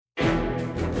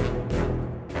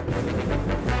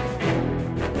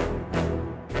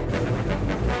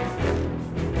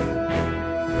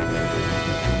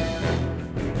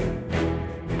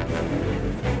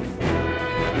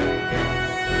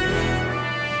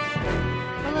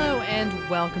and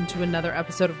welcome to another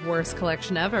episode of Worst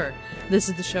Collection Ever. This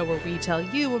is the show where we tell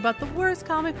you about the worst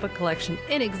comic book collection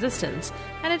in existence,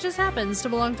 and it just happens to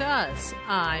belong to us.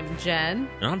 I'm Jen.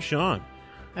 And I'm Sean.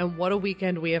 And what a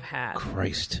weekend we have had.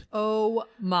 Christ. Oh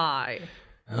my.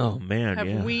 Oh, man,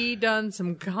 Have we done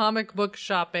some comic book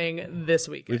shopping this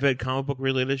weekend? We've had comic book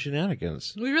related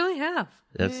shenanigans. We really have.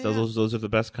 Those are the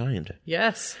best kind.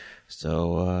 Yes.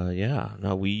 So,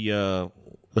 no, we,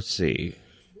 let's see.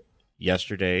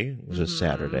 Yesterday was a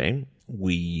Saturday.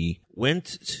 We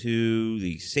went to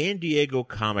the San Diego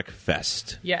Comic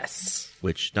Fest. Yes.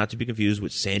 Which, not to be confused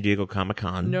with San Diego Comic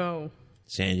Con. No.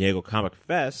 San Diego Comic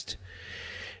Fest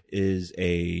is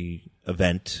a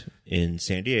event in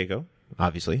San Diego,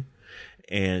 obviously.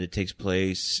 And it takes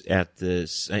place at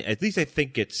this, at least I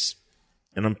think it's,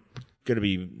 and I'm going to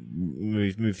be,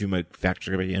 maybe a few of my facts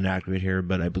are going to be inaccurate here,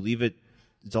 but I believe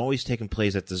it's always taken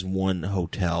place at this one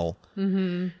hotel.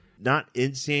 Mm-hmm. Not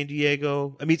in San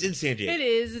Diego. I mean, it's in San Diego. It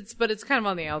is, but it's kind of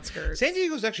on the outskirts. San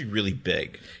Diego is actually really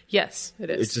big. Yes, it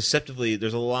is. It's deceptively,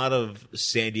 there's a lot of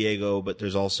San Diego, but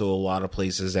there's also a lot of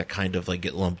places that kind of like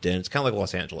get lumped in. It's kind of like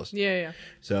Los Angeles. Yeah.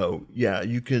 So, yeah,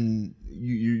 you can,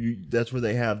 you that's where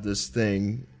they have this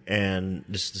thing and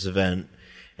this event.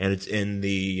 And it's in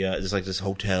the, it's like this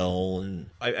hotel,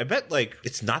 and I bet, like,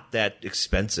 it's not that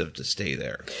expensive to stay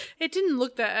there. It didn't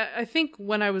look that, I think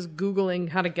when I was Googling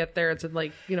how to get there, it said,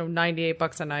 like,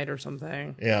 $98 a night or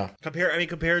something. Yeah.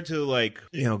 Compared to, like,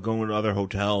 going to other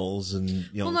hotels and,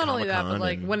 well, not only that, but,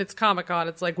 like, when it's Comic-Con,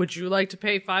 it's like, would you like to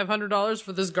pay $500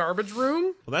 for this garbage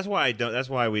room? Well, that's why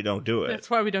we don't do it.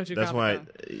 That's why we don't do Comic-Con.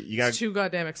 That's why it's too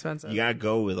goddamn expensive. You gotta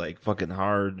go with, like, fucking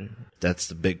hard. That's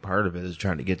the big part of it, is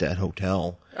trying to get that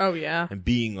hotel. Oh, yeah. And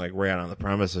being, like, right on the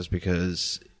premises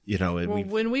because,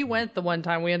 when we went the one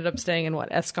time, we ended up staying in,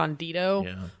 Escondido?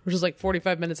 Yeah. Which is,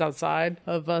 45 minutes outside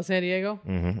of San Diego.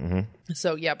 Mm-hmm.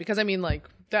 So, yeah, because,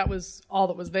 that was all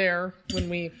that was there when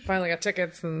we finally got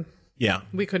tickets, and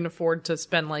we couldn't afford to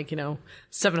spend,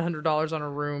 $700 on a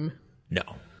room. No,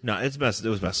 it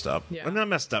was messed up. Yeah. Well, not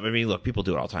messed up. I mean, look, people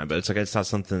do it all the time, but it's not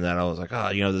something that I was like,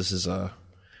 this is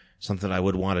something I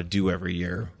would want to do every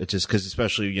year. It's just because,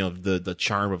 especially, the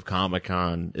charm of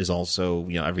Comic-Con is also,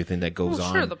 everything that goes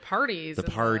on. Sure, the parties.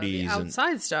 The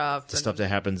outside stuff. The stuff that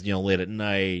happens, late at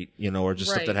night, or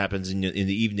just stuff that happens in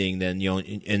the evening, then,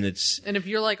 and it's... And if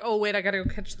you're like, oh, wait, I got to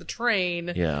go catch the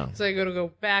train. Yeah. So I got to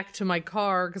go back to my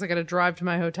car because I got to drive to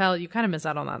my hotel. You kind of miss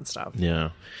out on that stuff.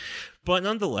 Yeah. But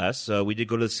nonetheless, we did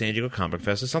go to the San Diego Comic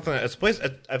Fest. It's a place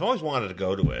I've always wanted to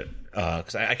go to it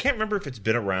because I can't remember if it's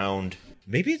been around.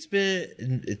 Maybe it's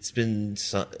been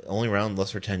only around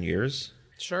less than 10 years.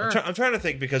 Sure. I'm trying to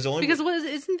think because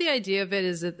isn't the idea of it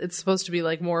is it's supposed to be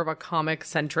like more of a comic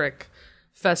centric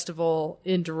festival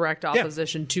in direct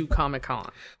opposition to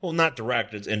Comic-Con. Well, not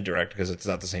direct; it's indirect because it's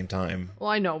not the same time. Well,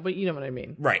 I know, but you know what I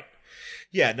mean, right?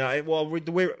 Yeah. No.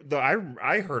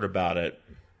 I heard about it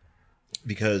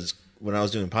because when I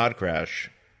was doing Podcrash,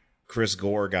 Chris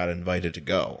Gore got invited to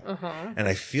go. And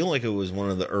I feel like it was one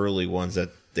of the early ones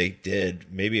that they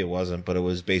did. Maybe it wasn't, but it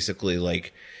was basically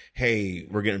like, hey,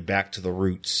 we're getting back to the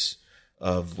roots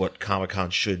of what Comic-Con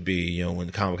should be,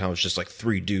 when Comic-Con was just like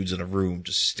three dudes in a room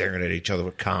just staring at each other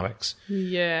with comics.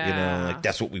 Yeah.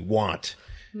 That's what we want.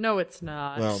 No, it's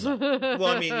not. Well,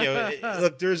 I mean,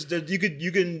 look,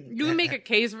 you can make a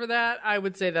case for that. I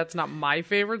would say that's not my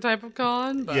favorite type of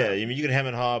con. But. Yeah, I mean, you can hem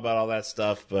and haw about all that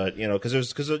stuff, but because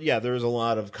there's a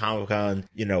lot of Comic-Con,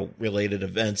 related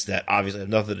events that obviously have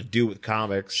nothing to do with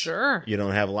comics. Sure.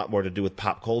 Have a lot more to do with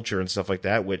pop culture and stuff like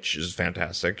that, which is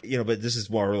fantastic. But this is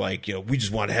more like, we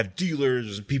just want to have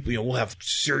dealers and people. We'll have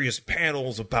serious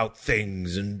panels about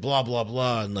things and blah blah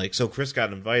blah, and so Chris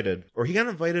got invited,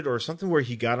 or something where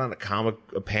he got on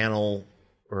a panel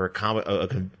or a comic,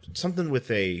 something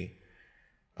with a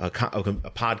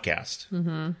podcast.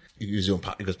 Mm-hmm. He was doing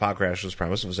because Podcrash's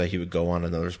premise was that he would go on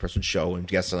another person's show and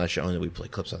guest on that show, and then we play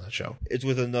clips on that show. It's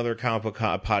with another comic book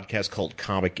podcast called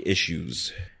Comic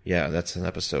Issues. Yeah, that's an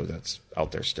episode that's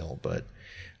out there still, but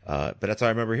that's how I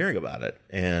remember hearing about it.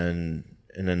 And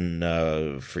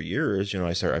then for years,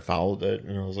 I followed it,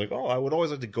 and I was like, oh, I would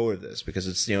always like to go to this because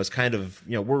it's it's kind of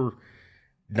we're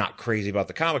not crazy about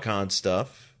the Comic-Con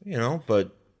stuff,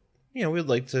 but we'd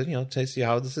like to see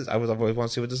how this is. I always want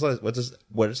to see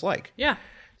what it's like. Yeah.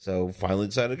 So finally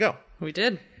decided to go. We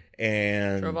did.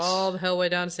 And drove all the hell way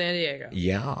down to San Diego.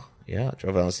 Yeah.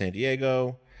 Drove down to San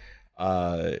Diego.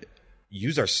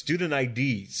 Used our student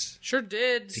IDs. Sure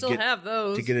did. Still have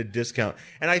those to get a discount.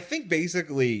 And I think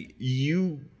basically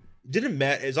you didn't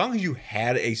matter as long as you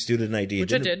had a student ID.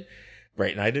 Which I did.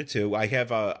 Right, and I did too. I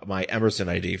have my Emerson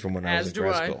ID from when I was in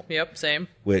grad school. Yep, same.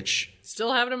 Which...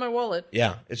 Still have it in my wallet.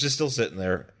 Yeah, it's just still sitting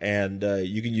there, and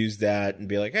you can use that and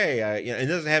be like, hey, it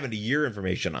doesn't have any year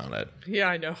information on it. Yeah,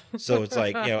 I know. So it's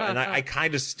like, and I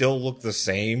kind of still look the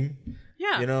same.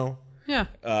 Yeah.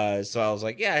 Yeah. So I was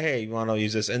like, yeah, hey, you want to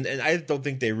use this? And I don't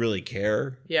think they really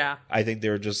care. Yeah. I think they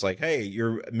were just like, hey,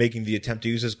 you're making the attempt to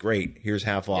use this. Great. Here's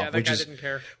half off. Yeah, that guy didn't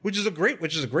care. Which is a great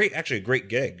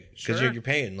gig. Because you're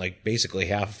paying like basically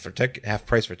half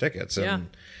price for tickets. And,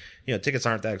 tickets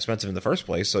aren't that expensive in the first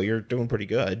place. So you're doing pretty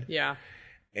good. Yeah.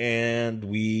 And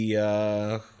we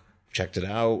checked it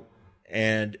out.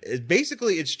 And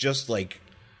it's just like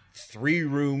 3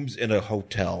 rooms in a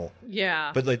hotel.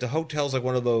 Yeah. But like the hotel's like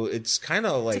one of those, it's kind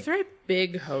of like... It's a very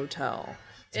big hotel.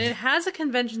 And it has a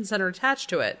convention center attached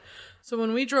to it. So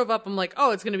when we drove up, I'm like,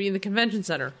 oh, it's going to be in the convention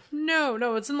center.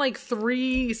 No, it's in like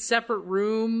 3 separate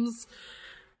rooms.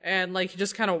 And like you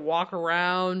just kind of walk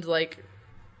around like...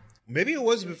 Maybe it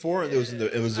was before it was in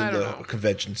the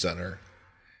convention center.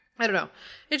 I don't know.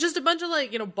 It's just a bunch of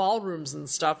like, ballrooms and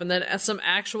stuff. And then some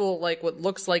actual like what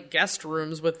looks like guest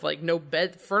rooms with like no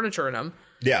bed furniture in them.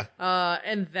 Yeah.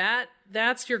 And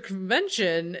that's your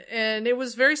convention. And it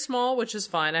was very small, which is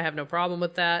fine. I have no problem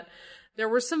with that. There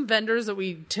were some vendors that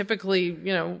we typically,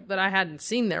 that I hadn't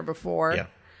seen there before. Yeah.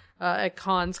 At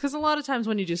cons. Because a lot of times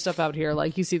when you do stuff out here,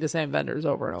 like you see the same vendors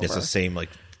over and over. It's the same like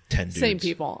 10 dudes. Same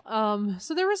people.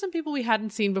 So there were some people we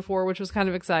hadn't seen before, which was kind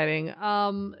of exciting.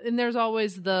 And there's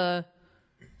always the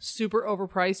super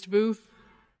overpriced booth.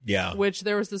 Yeah. Which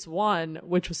there was this one,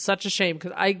 which was such a shame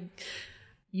because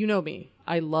you know me,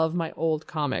 I love my old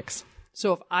comics.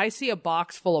 So if I see a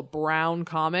box full of brown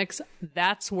comics,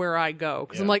 that's where I go.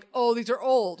 Because I'm like, oh, these are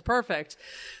old. Perfect.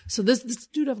 So this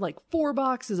dude had like 4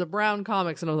 boxes of brown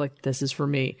comics. And I was like, this is for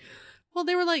me. Well,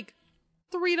 they were like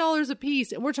 $3 a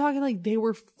piece. And we're talking like they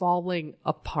were falling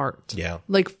apart. Yeah.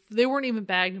 Like they weren't even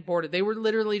bagged and boarded. They were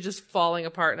literally just falling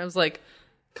apart. And I was like,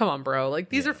 come on, bro. Like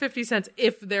these are 50 cents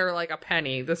if they're like a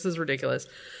penny. This is ridiculous.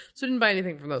 So I didn't buy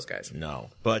anything from those guys. No.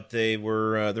 But there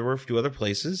were a few other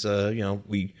places,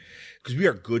 because we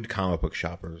are good comic book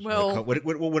shoppers. Well,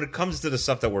 when it comes to the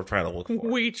stuff that we're trying to look for.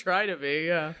 We try to be,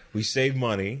 yeah. We save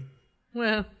money.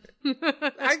 Well,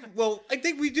 I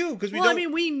think we do because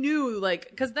we knew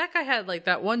because that guy had like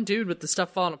that one dude with the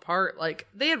stuff falling apart. Like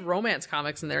they had romance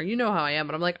comics in there. You know how I am,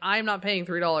 but I'm like, I'm not paying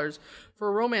 $3 for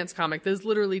a romance comic that is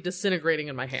literally disintegrating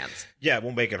in my hands. Yeah, it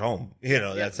won't make it home.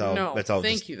 That's how.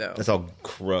 Thank you though. That's how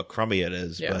crummy it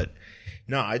is. Yeah. But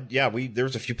no, there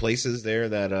was a few places there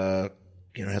that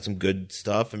had some good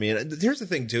stuff. I mean, here's the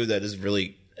thing too that is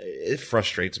really it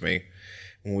frustrates me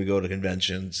when we go to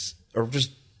conventions or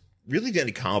just really to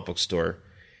any comic book store.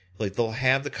 Like they'll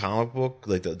have the comic book,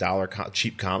 like the dollar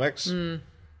cheap comics,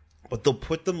 but they'll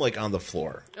put them like on the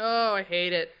floor. Oh, I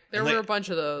hate it. There were a bunch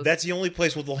of those. That's the only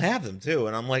place where they'll have them too,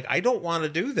 and I'm like, I don't want to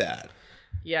do that.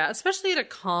 Yeah, especially at a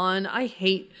con. I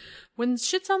hate when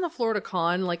shit's on the floor at a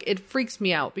con. Like it freaks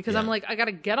me out because I'm like, I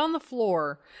gotta get on the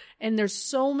floor, and there's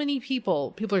so many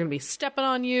people. People are gonna be stepping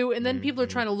on you, and then people are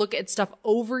trying to look at stuff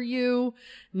over you.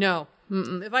 No.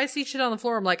 If I see shit on the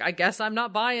floor, I'm like, I guess I'm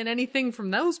not buying anything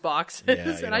from those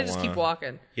boxes, and I just keep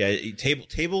walking. Yeah,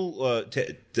 table,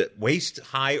 waist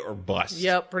high or bust.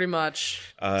 Yep, pretty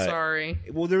much. Sorry.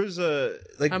 Well, there's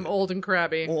I'm old and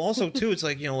crabby. Well, also too, it's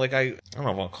like I don't know if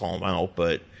I want to call them out,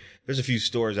 but there's a few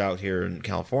stores out here in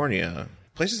California,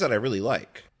 places that I really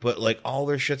like, but like all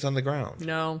their shit's on the ground.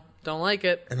 No, don't like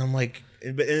it. And I'm like.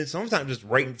 And it's sometimes just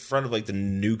right in front of like the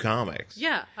new comics.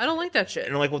 Yeah, I don't like that shit.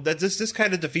 And I'm like, well, this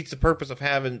kind of defeats the purpose of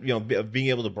having of being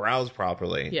able to browse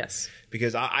properly. Yes,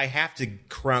 because I have to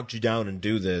crouch down and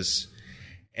do this,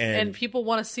 and people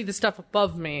want to see the stuff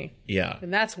above me. Yeah,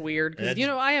 and that's weird because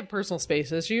I have personal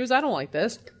space issues. I don't like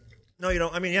this. No, you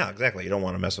don't. I mean, yeah, exactly. You don't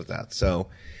want to mess with that. So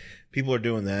people are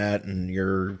doing that, and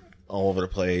you're all over the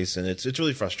place, and it's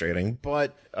really frustrating.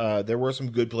 But there were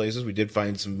some good places. We did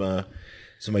find some.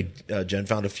 So Jen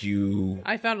found a few.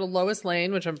 I found a Lois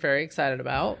Lane, which I'm very excited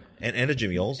about. And a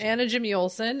Jimmy Olsen. And a Jimmy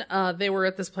Olsen. They were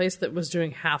at this place that was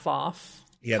doing half off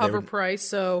cover price.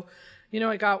 So,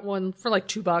 I got one for like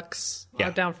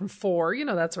 $2 down from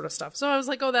 $4, that sort of stuff. So I was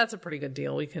like, oh, that's a pretty good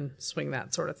deal. We can swing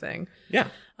that sort of thing. Yeah.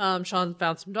 Sean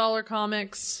found some dollar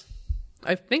comics.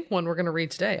 I think one we're going to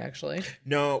read today, actually.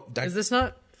 No. Is this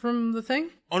not from the thing?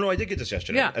 Oh, no, I did get this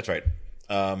yesterday. Yeah. That's right.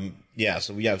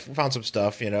 So we found some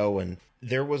stuff, and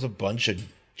there was a bunch of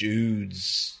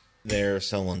dudes there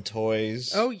selling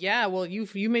toys. Oh yeah, well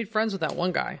you made friends with that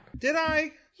one guy. Did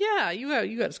I? Yeah, you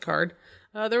got his card.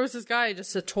 There was this guy,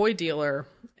 just a toy dealer,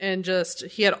 and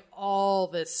he had all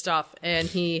this stuff, and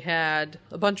he had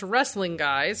a bunch of wrestling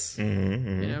guys. You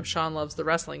know, Sean loves the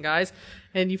wrestling guys.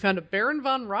 And you found a Baron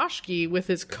von Raschke with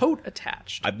his coat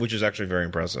attached. Which is actually very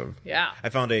impressive. Yeah. I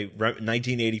found a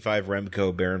 1985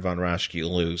 Remco Baron von Raschke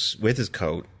loose with his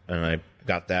coat, and I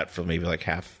got that for maybe like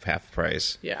half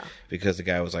price. Yeah. Because the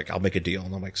guy was like, I'll make a deal.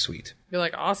 And I'm like, sweet. You're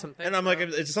like, awesome. And I'm like,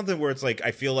 it's something where it's like,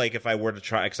 I feel like if I were to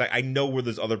try, because I know where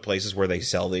there's other places where they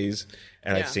sell these,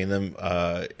 and I've seen them,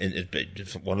 and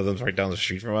one of them's right down the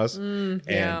street from us, and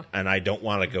I don't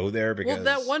want to go there because...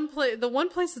 Well, the one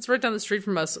place that's right down the street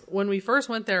from us, when we first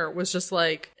went there, was just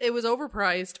like, it was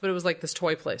overpriced, but it was like this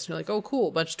toy place. And you're like, oh, cool,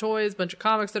 bunch of toys, bunch of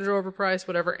comics that are overpriced,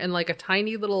 whatever, and like a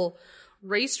tiny little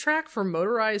racetrack for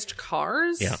motorized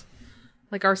cars. Yeah.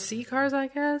 Like RC cars, I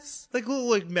guess. Like little,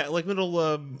 like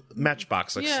middle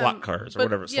matchbox, like slot cars or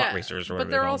whatever, slot racers or whatever.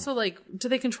 But they're also like, do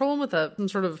they control them with some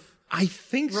sort of I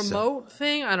think remote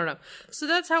thing? I don't know. So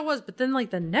that's how it was. But then, like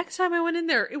the next time I went in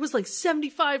there, it was like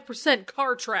 75%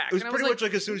 car track. It was pretty much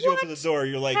like as soon as you open the door,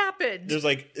 you're like, happened? There's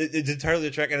like it's entirely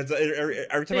a track, and it's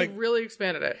every time they really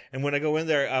expanded it. And when I go in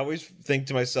there, I always think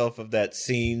to myself of that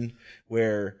scene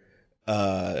where.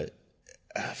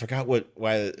 I forgot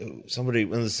why somebody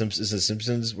one of the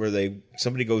Simpsons where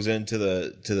somebody goes into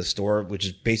the store, which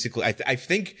is basically I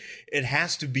think it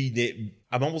has to be.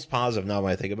 I'm almost positive now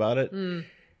when I think about it.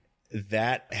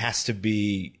 That has to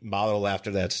be modeled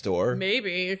after that store,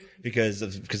 maybe because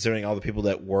of considering all the people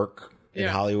that work in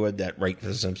Hollywood that write for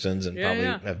the Simpsons and probably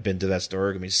have been to that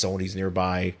store. I mean, Sony's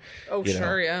nearby. Oh,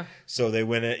 sure, yeah. So they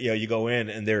went in. You go in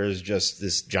and there is just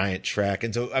this giant track,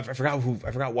 and so I forgot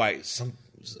why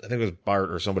I think it was Bart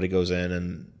or somebody goes in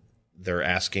and they're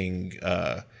asking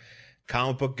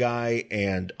comic book guy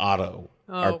and Otto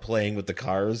are playing with the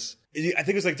cars. I think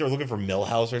it was like they're looking for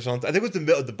Millhouse or something. I think it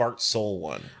was the Bart Soul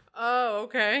one. Oh,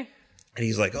 okay. And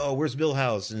he's like, "Oh, where's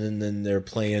Millhouse?" And then they're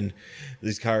playing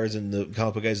these cars, and the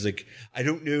comic book guy's like, "I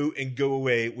don't know," and go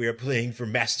away. We are playing for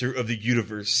Master of the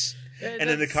Universe. And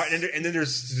then the car, and then they're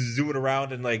zooming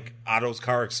around, and like Otto's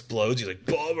car explodes. He's like,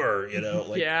 "Bummer,"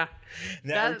 like, yeah.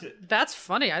 That's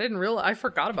funny. I didn't realize. I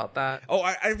forgot about that. Oh,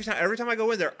 every time I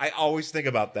go in there, I always think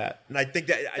about that, and I think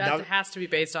that has to be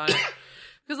based on it.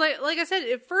 Because, like I said,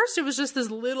 at first it was just this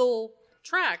little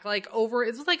track, like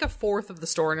it's like a fourth of the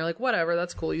store, and you're like, whatever,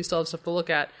 that's cool. You still have stuff to look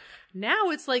at. Now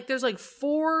it's like there's like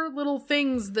 4 little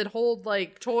things that hold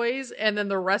like toys, and then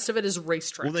the rest of it is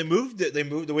racetrack. Well, they moved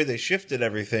the way they shifted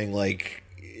everything. Like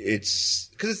it's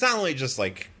because it's not only just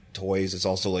like toys; it's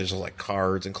also just like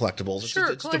cards and collectibles. It's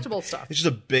collectible stuff. It's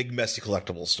just a big, messy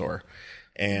collectible store.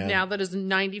 And now that is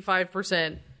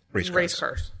 95% race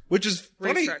cars. Which is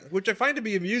funny, which I find to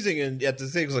be amusing, and at the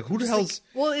thing is like, who the hell's...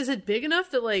 Well, is it big enough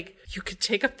that, like, you could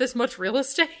take up this much real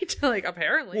estate? Like,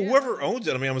 apparently. Well, whoever owns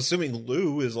it, I mean, I'm assuming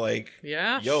Lou is like,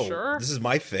 yo, sure. This is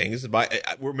my thing.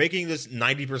 We're making this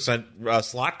 90%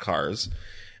 slot cars,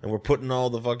 and we're putting all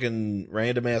the fucking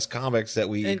random-ass comics that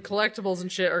we... And collectibles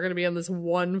and shit are going to be in this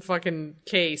one fucking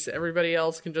case. Everybody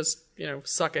else can just,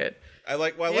 suck it.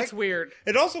 It's weird.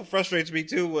 It also frustrates me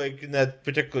too, like in that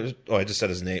particular. Oh, I just said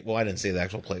his name. Well, I didn't say the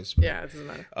actual place. But, yeah, it doesn't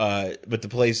matter. But the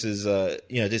place is,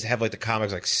 just have like the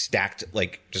comics like stacked,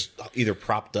 like just either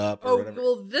propped up or whatever.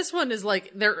 Well, this one is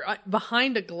like they're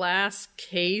behind a glass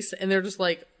case and they're just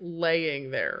like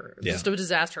laying there. Just a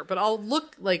disaster. But I'll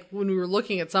look like when we were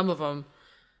looking at some of them,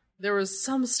 there was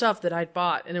some stuff that I'd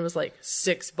bought and it was like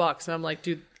 $6, and I'm like,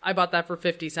 dude, I bought that for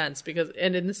 50 cents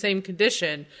and in the same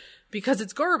condition. Because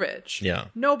it's garbage. Yeah.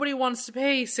 Nobody wants to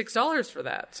pay $6 for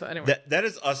that. So anyway. That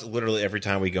is us literally every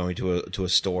time we go into a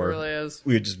store. It really is.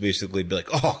 We would just basically be like,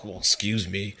 oh, well, excuse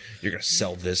me. You're going to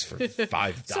sell this for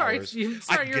 $5.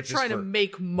 Sorry, you're trying to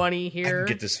make money here. I can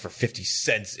get this for 50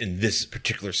 cents in this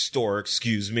particular store.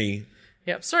 Excuse me.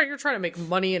 Yeah, sorry, you're trying to make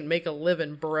money and make a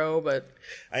living, bro, but...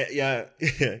 Yeah,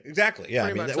 exactly. Yeah,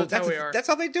 I mean, that's how we are. That's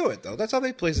how they do it, though. That's how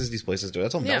these places do it.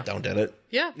 That's how Meltdown did it.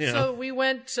 Yeah, so we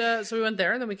went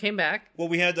there, and then we came back. Well,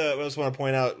 we had I just want to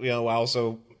point out, I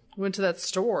also... Went to that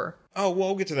store. Oh, well,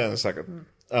 we'll get to that in a second.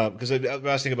 Because I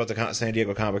was thinking about the San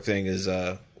Diego comic thing is,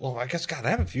 I guess, God,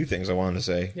 I have a few things I wanted to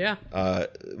say. Yeah.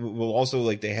 Well, also,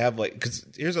 like, they have, like... Because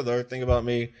here's another thing about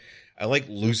me. I like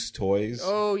loose toys.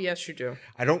 Oh, yes, you do.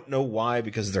 I don't know why,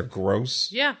 because they're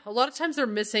gross. Yeah, a lot of times they're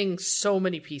missing so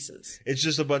many pieces. It's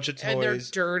just a bunch of toys. And they're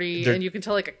dirty, and you can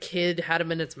tell like a kid had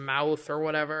them in its mouth or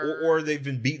whatever. Or they've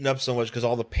been beaten up so much because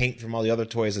all the paint from all the other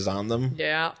toys is on them.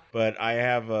 Yeah. But I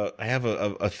have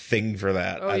a thing for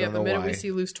that. Oh, I yeah, don't know the minute why. we see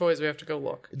loose toys, we have to go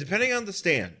look. Depending on the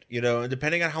stand, and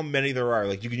depending on how many there are,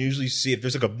 like you can usually see if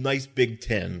there's like a nice big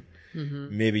tin.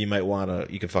 maybe you might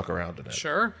you can fuck around in it.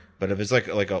 Sure. But if it's like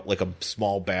a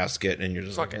small basket and you're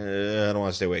just Fuck I don't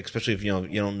want to stay awake, especially if you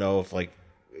don't know if like,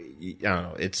 I don't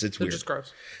know, it's They're weird. just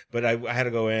gross. But I had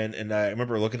to go in, and I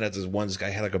remember looking at this guy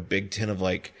had like a big tin of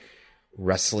like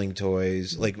wrestling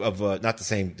toys, like of not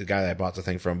the guy that I bought the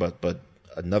thing from, but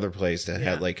another place that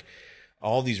had like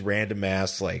all these random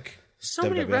ass like So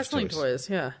many WWF wrestling toys,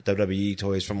 yeah. WWE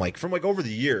toys from over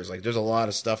the years. Like there's a lot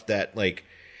of stuff that like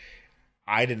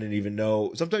I didn't even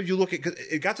know. Sometimes you look at, cause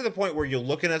it got to the point where you're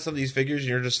looking at some of these figures and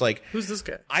you're just like, who's this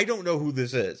guy? I don't know who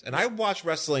this is. And I watch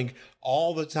wrestling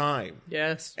all the time.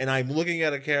 Yes. And I'm looking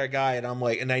at a guy and I'm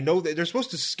like, and I know that they're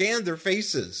supposed to scan their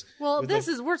faces. Well,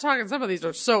 we're talking, some of these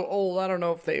are so old, I don't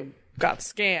know if they got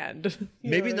scanned.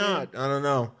 Maybe not. I don't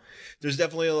know. There's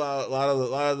definitely a lot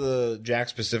of the Jack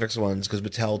Specifics ones because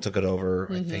Mattel took it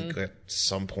over, I think, at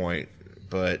some point.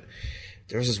 But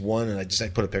there was this one, and I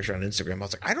put a picture on Instagram. I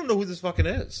was like, I don't know who this fucking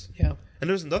is. Yeah. And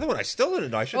there's another one I still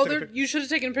didn't know. You should have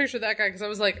taken a picture of that guy, because I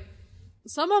was like,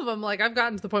 some of them, like, I've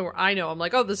gotten to the point where I know. I'm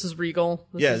like, oh, this is Regal.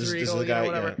 This is Regal, the guy,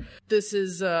 whatever. yeah. This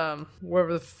is,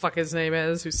 whoever the fuck his name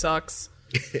is, who sucks.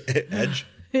 Edge?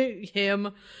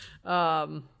 Him.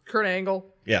 Kurt Angle.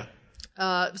 Yeah.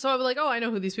 So I was like, oh, I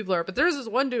know who these people are. But there's this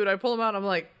one dude, I pull him out, I'm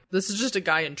like, this is just a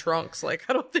guy in trunks. Like,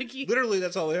 I don't think Literally,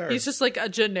 that's all they are. he's just like a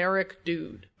generic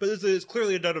dude. But it's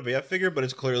clearly a WWF figure, but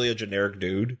it's clearly a generic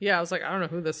dude. Yeah, I was like, I don't know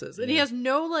who this is. And he has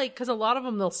no, like, because a lot of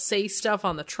them, they'll say stuff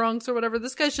on the trunks or whatever.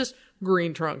 This guy's just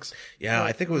green trunks. Yeah,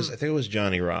 I think it was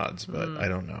Johnny Rods, but I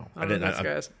don't know. I don't know those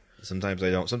guys. Sometimes I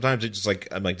don't. Sometimes it's just like,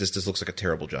 I'm like, this looks like a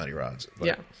terrible Johnny Rods. But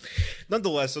Yeah.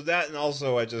 Nonetheless, so that, and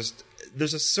also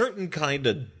there's a certain kind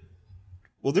of,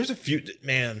 well, there's a few,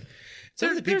 man.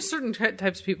 There's certain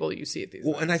types of people you see at these.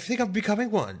 Well, and I think I'm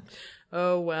becoming one.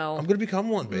 Oh, well. I'm going to become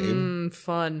one, babe.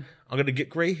 Fun. I'm going to get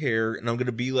gray hair, and I'm going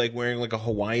to be like wearing like a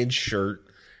Hawaiian shirt.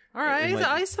 All right, like,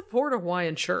 I support a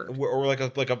Hawaiian shirt. Or like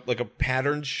a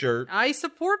patterned shirt. I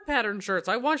support patterned shirts.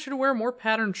 I want you to wear more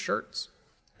patterned shirts.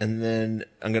 And then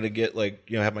I'm going to get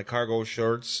have my cargo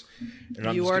shorts.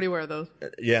 And You already wear those.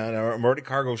 Yeah, and I'm already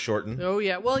cargo shorting. Oh,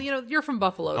 yeah. Well, you're from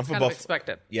Buffalo. It's kind of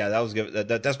expected. Yeah, that was good.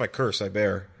 That's my curse I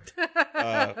bear.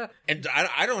 And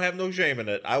I don't have no shame in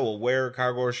it. I will wear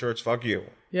cargo shorts. Fuck you.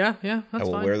 Yeah, that's fine. I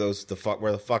will wear those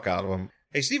wear the fuck out of them.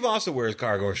 Hey, Steve also wears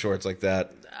cargo shorts like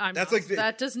that.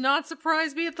 That does not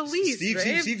surprise me at the least.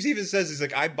 Steve even says, he's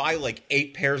like, I buy like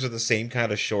 8 pairs of the same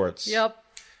kind of shorts. Yep.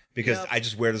 Because I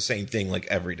just wear the same thing like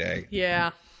every day.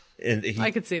 Yeah. And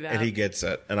I could see that. And he gets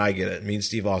it. And I get it. Me and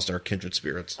Steve Austin are kindred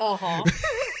spirits. Uh-huh.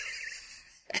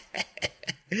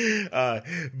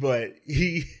 But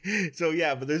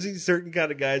but there's these certain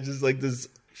kind of guys, just like this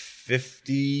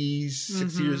 50,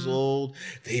 60 years old.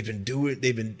 They've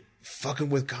been fucking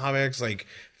with comics like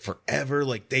forever.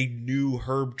 Like they knew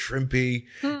Herb Trimpe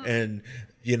and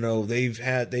Jim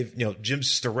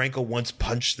Steranko once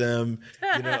punched them.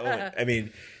 I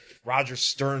mean, Roger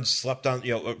Stern slept on,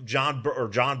 John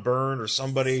Byrne or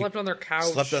somebody slept on their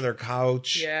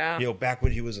couch. Yeah. Back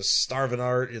when he was a starving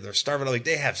art, they're starving art. Like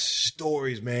they have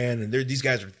stories, man. And these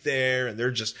guys are there and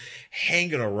they're just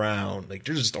hanging around. Like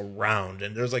they're just around.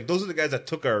 And there's like, those are the guys that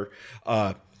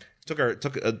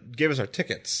gave us our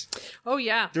tickets. Oh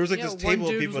yeah. There was like this table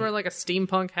one dude of people was wearing like a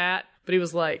steampunk hat, but he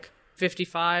was like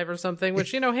 55 or something, which,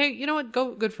 hey, you know what?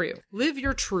 Good for you. Live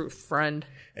your truth, friend.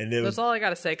 And that's all I got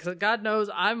to say, because God knows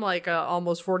I'm like a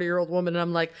almost 40-year-old woman, and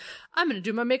I'm like, I'm going to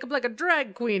do my makeup like a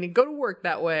drag queen and go to work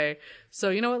that way.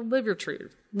 So, you know what? Live your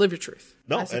truth. Live your truth.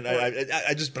 No, and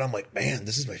but I'm like, man,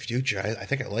 this is my future. I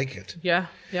think I like it. Yeah,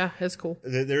 it's cool.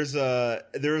 There was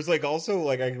like also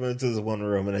like I went to this one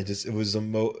room and it was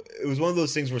one of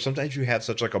those things where sometimes you have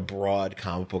such like a broad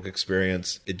comic book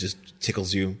experience, it just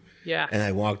tickles you. Yeah. And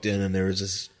I walked in and there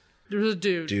was a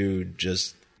dude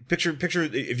just picture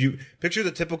if you picture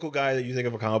the typical guy that you think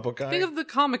of a comic book guy. Think of the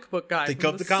comic book guy. Think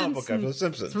of the comic book guy from The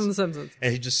Simpsons. From The Simpsons.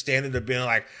 And he's just standing there being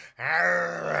like,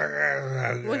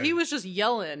 well, he was just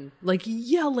yelling.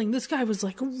 This guy was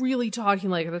like really talking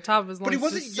like at the top of his lungs. But he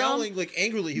wasn't yelling like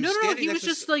angrily. He was he was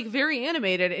just like very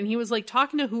animated, and he was like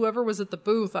talking to whoever was at the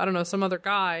booth. I don't know, some other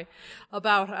guy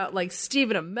about like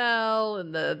Stephen Amell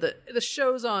and the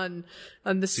shows on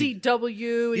the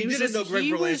CW. And he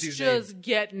was just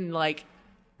getting like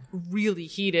really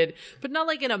heated, but not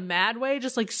like in a mad way,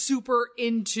 just like super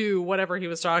into whatever he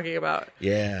was talking about.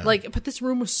 Yeah. But this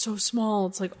room was so small.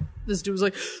 It's like this dude was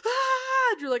like,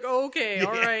 You're like, oh, okay,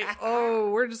 all right. Oh,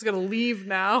 we're just gonna leave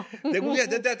now. That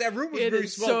room was It very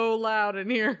is small. so loud in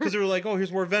here. Because they were like, oh,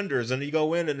 here's more vendors. And you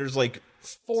go in and there's like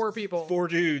 4 people. 4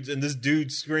 dudes and this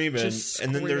dude screaming.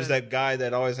 And then there's that guy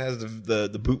that always has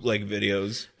the bootleg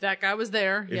videos. That guy was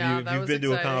there. If you've been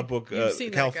to a comic book,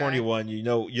 California one, you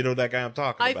know that guy I'm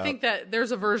talking about. I think that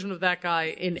there's a version of that guy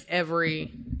in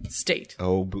every state.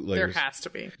 Oh, bootleggers. There has to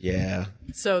be. Yeah.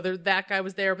 So that guy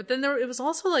was there. But then it was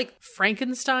also like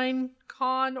Frankenstein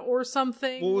Con or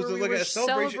something. What was where it, we like were a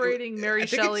celebration? celebrating Mary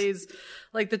Shelley's,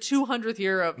 like the 200th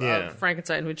year of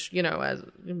Frankenstein, which, as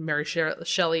Mary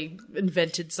Shelley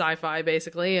invented sci-fi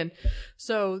basically. And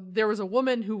so there was a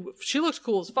woman who, she looked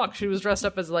cool as fuck. She was dressed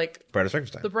up as like Bride of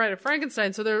Frankenstein. the Bride of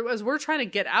Frankenstein. So as we're trying to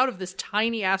get out of this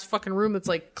tiny ass fucking room that's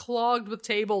like clogged with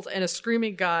tables and a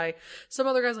screaming guy, some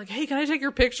other guy's like, hey, can I take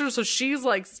your picture? So she's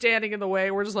like standing in the way.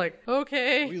 We're just like,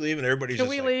 okay. We leave and everybody's Can just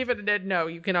we like, leave? And then, no,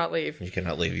 you cannot leave. You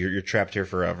cannot leave. You're trapped here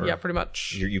forever. Yeah, pretty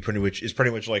much. You pretty much. It's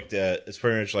pretty much like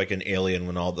an Alien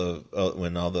when all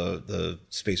the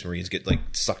Space Marines get like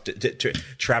sucked,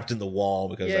 trapped in the wall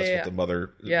because that's what the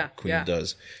Mother Queen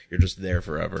does. You're just there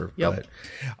forever. Yep.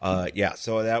 But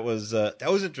so that was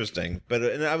interesting, but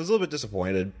and I was a little bit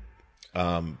disappointed.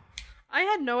 I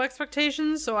had no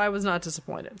expectations, so I was not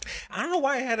disappointed. I don't know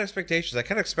why I had expectations. I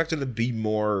kind of expected to be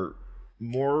more.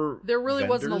 There really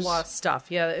wasn't a vendors. lot of stuff.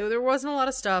 Yeah, there wasn't a lot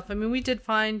of stuff. I mean, we did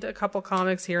find a couple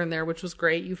comics here and there, which was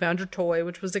great. You found your toy,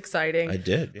 which was exciting. I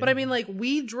did. Yeah. But I mean, like,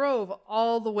 we drove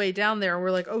all the way down there and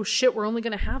we're like, oh shit, we're only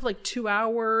going to have like 2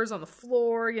 hours on the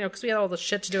floor, because we had all the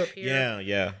shit to do up here.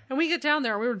 Yeah. And we get down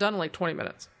there and we were done in like 20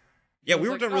 minutes. Yeah, we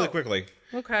were done really quickly.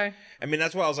 Okay. I mean,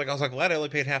 that's why I was glad I only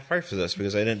paid half price for this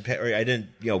because I didn't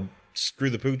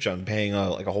screw the pooch on paying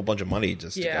a whole bunch of money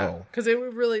just to go. Because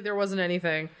there wasn't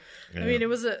anything. Yeah. I mean,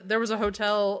 there was a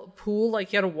hotel pool,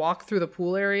 like you had to walk through the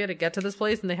pool area to get to this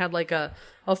place, and they had like a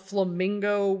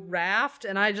flamingo raft,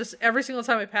 and every single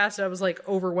time I passed it, I was like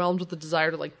overwhelmed with the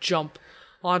desire to like jump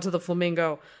onto the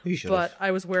flamingo. But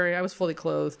I was fully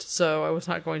clothed, so I was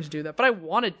not going to do that. But I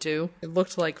wanted to. It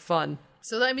looked like fun.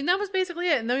 So that was basically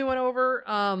it. And then we went over.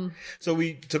 So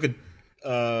we took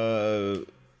actually,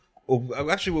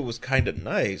 what was kind of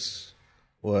nice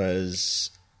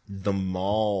was the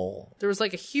mall. There was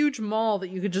like a huge mall that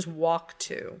you could just walk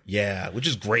to. Yeah, which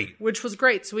is great. Which was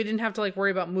great. So we didn't have to like worry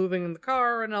about moving in the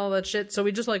car and all that shit. So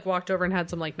we just like walked over and had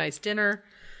some like nice dinner.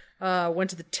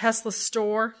 Went to the Tesla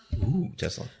store. Ooh,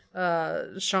 Tesla.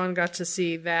 Sean got to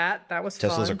see that. That was Teslas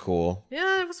fun. Teslas are cool.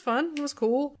 Yeah, it was fun. It was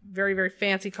cool. Very, very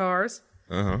fancy cars.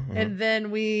 And then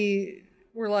we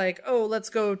were like, oh, let's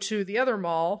go to the other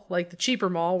mall, like the cheaper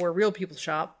mall where real people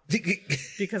shop.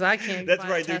 Because I can't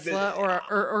buy a Tesla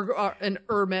or an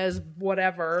Hermes,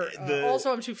 whatever.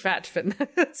 Also, I'm too fat to fit in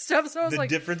that stuff. So I was the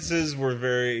differences were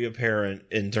very apparent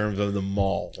in terms of the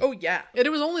mall. Oh, yeah. And it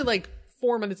was only like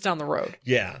 4 minutes down the road.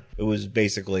 Yeah. It was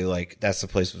basically like, that's the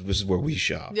place, this is where we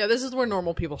shop. Yeah, this is where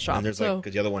normal people shop. And there's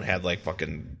because the other one had like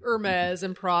fucking Hermes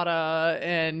and Prada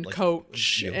and like,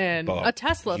 Coach and a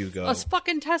Tesla, a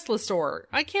fucking Tesla store.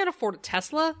 I can't afford a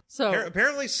Tesla. So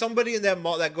apparently somebody in that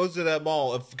mall that goes to that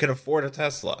mall can afford a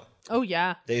Tesla. Oh,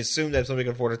 yeah. They assume that somebody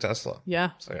can afford a Tesla.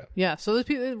 Yeah. So, yeah. So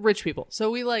there's rich people.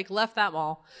 So we like left that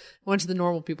mall, went to the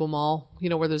normal people mall,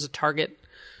 where there's a Target.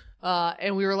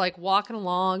 And we were like walking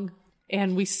along.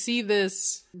 And we see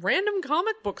this random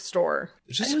comic book store.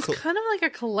 It was kind of like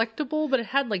a collectible, but it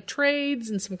had like trades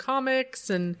and some comics.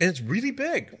 And it's really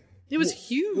big. It was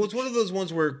huge. Well, it's one of those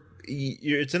ones where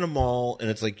it's in a mall and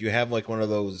it's like you have like one of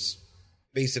those,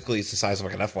 basically it's the size of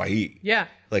like an FYE. Yeah.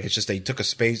 Like it's just they took a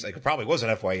space, like it probably was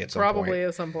an FYE at some point. Probably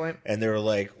at some point. And they were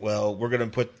like, well, we're going to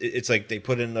put, it's like they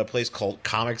put in a place called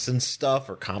Comics and Stuff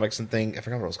or Comics and Thing. I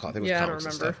forgot what it was called. I think it was Comics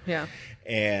and Stuff. Yeah.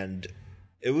 And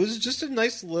it was just a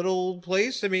nice little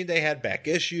place. I mean, they had back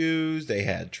issues, they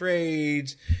had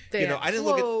trades. They had I didn't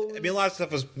clothes. look at. I mean, a lot of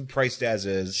stuff was priced as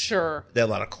is. Sure. They had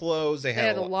a lot of clothes. They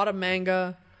had a lot of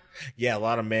manga. Yeah, a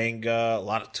lot of manga, a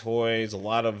lot of toys, a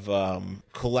lot of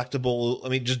collectible. I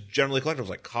mean, just generally collectibles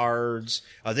like cards.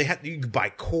 You could buy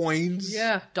coins.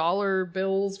 Yeah, dollar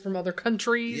bills from other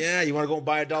countries. Yeah, you want to go and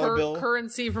buy a dollar bill?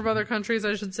 Currency from other countries,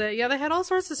 I should say. Yeah, they had all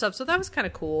sorts of stuff. So that was kind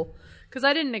of cool. Because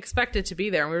I didn't expect it to be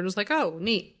there. And we were just like, oh,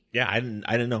 neat. Yeah, I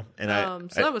didn't know. And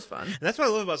so that was fun. And that's what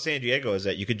I love about San Diego is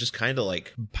that you could just kind of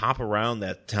like pop around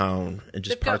that town and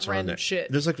just parts around there. Shit.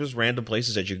 There's like just random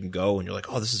places that you can go and you're like,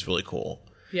 oh, this is really cool.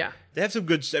 Yeah. They have some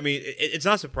good, I mean, it's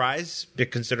not a surprise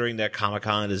considering that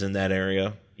Comic-Con is in that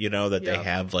area, that they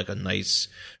have like a nice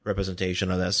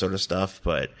representation of that sort of stuff.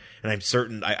 But, and I'm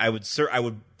certain, I would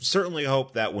certainly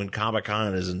hope that when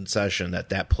Comic-Con is in session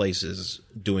that place is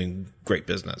doing great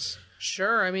business.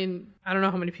 Sure. I mean, I don't know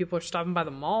how many people are stopping by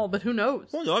the mall, but who knows?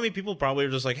 Well, no, I mean, people probably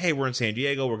are just like, hey, we're in San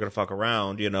Diego, we're going to fuck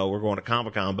around, we're going to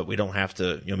Comic-Con, but we don't have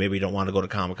to, maybe we don't want to go to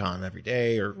Comic-Con every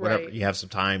day or whatever. Right. You have some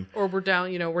time. Or we're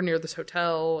down, we're near this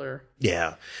hotel or...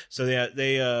 Yeah. So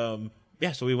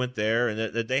so we went there,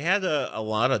 and they had a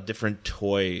lot of different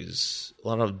toys, a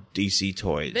lot of DC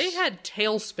toys. They had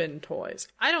Tailspin toys.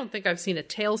 I don't think I've seen a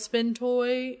Tailspin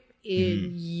toy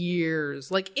in years.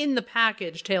 Like, in the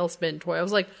package Tailspin toy. I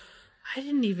was like, I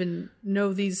didn't even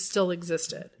know these still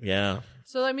existed. Yeah.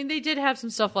 So, I mean, they did have some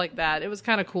stuff like that. It was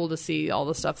kind of cool to see all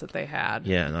the stuff that they had.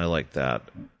 Yeah, and I like that.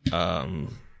 And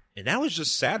that was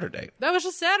just Saturday. That was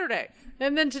just Saturday.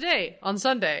 And then today, on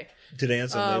Sunday. Today on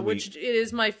Sunday. Which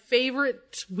is my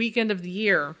favorite weekend of the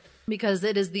year because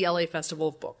it is the LA Festival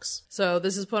of Books. So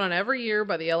this is put on every year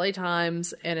by the LA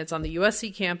Times, and it's on the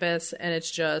USC campus, and it's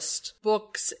just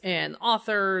books and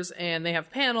authors, and they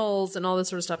have panels and all this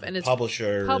sort of stuff. And it's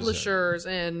publishers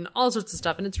and all sorts of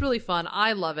stuff. And it's really fun.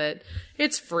 I love it.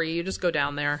 It's free. You just go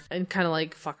down there and kind of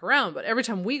like fuck around. But every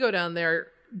time we go down there,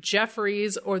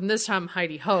 Jeffries, or this time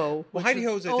Heidi Ho. Well, Heidi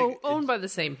Ho's, I think, owned by the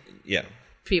same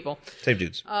people. Same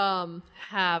dudes.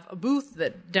 Have a booth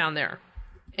down there.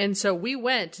 And so we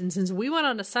went, and since we went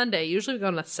on a Sunday, usually we go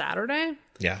on a Saturday.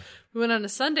 Yeah. We went on a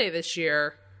Sunday this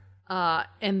year,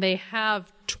 and they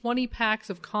have 20 packs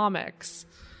of comics.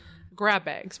 Grab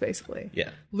bags, basically.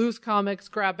 Yeah. Loose comics,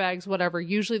 grab bags, whatever.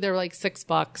 Usually they're like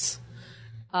 $6.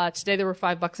 Today they were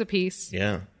 $5 a piece.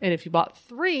 Yeah. And if you bought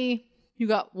 3, you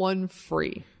got 1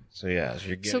 free. So yeah,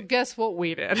 so guess what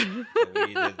we did?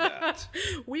 We did that.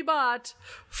 We bought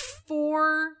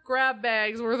 4 grab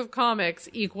bags worth of comics,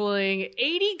 equaling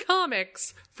 80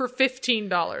 comics for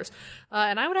 $15.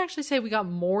 And I would actually say we got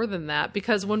more than that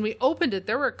because when we opened it,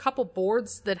 there were a couple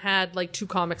boards that had like 2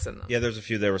 comics in them. Yeah, there's a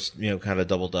few that were kind of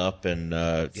doubled up, and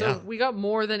so we got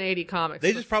more than 80 comics.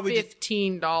 They just probably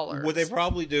 $15. What they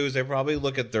probably do is they probably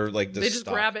look at their they just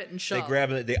stuff. grab it and shove. They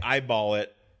grab it, they eyeball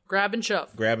it. Grab and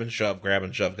shove,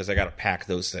 because they got to pack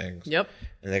those things. Yep.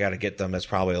 And they got to get them. That's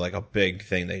probably like a big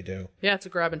thing they do. Yeah, it's a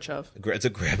grab and shove. It's a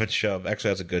grab and shove.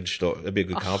 Actually, that's a good store. That'd be a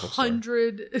good comic book store.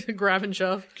 100 grab and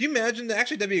shove. Can you imagine?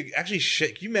 Actually, that'd be actually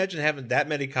shit. Can you imagine having that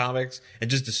many comics and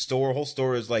just the whole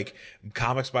store is like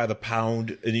comics by the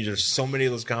pound, and there's so many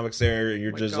of those comics there, and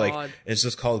you're just God. like, it's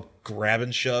just called grab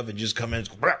and shove, and you just come in,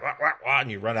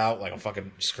 and you run out like a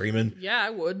fucking screaming. Yeah, I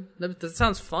would. That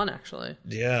sounds fun, actually.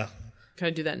 Yeah. Can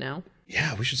I do that now?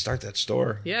 Yeah, we should start that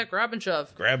store. Yeah, grab and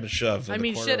shove. Grab and shove. I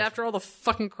mean, shit, after all the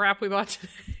fucking crap we bought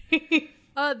today.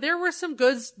 There were some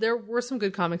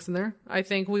good comics in there. I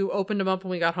think we opened them up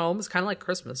when we got home. It's kind of like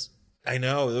Christmas. I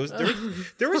know.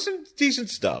 There was some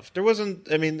decent stuff. There wasn't,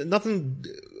 nothing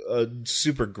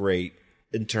super great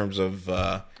in terms of...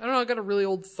 I don't know, I got a really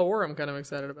old Thor I'm kind of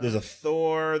excited about. There's a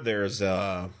Thor, there's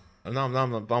I'm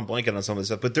blanking on some of this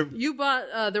stuff, but you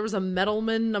bought. There was a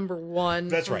Metalman #1.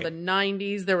 That's from right. The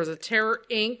 90s. There was a Terror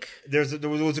Inc. There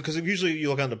was because usually you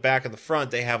look on the back and the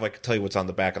front, they have tell you what's on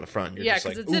the back and the front. Yeah,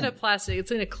 because it's in a plastic. It's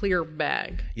in a clear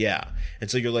bag. Yeah, and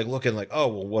so you're looking oh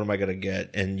well, what am I gonna get?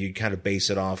 And you kind of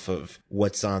base it off of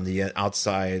what's on the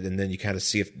outside, and then you kind of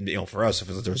see if for us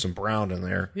if there's some brown in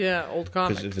there. Yeah, old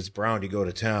comic. Because if it's brown, you go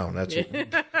to town. That's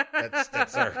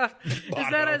that's our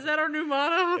motto. Is that our new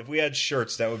motto? If we had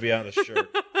shirts, that would be on a shirt.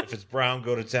 If it's brown,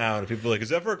 go to town. And people are like, is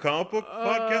that for a comic book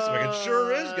podcast? I'm like, it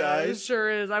sure is, guys. It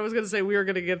sure is. I was going to say we were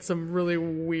going to get some really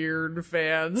weird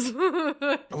fans.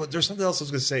 Oh, there's something else I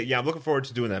was going to say. Yeah, I'm looking forward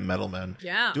to doing that Metal Man.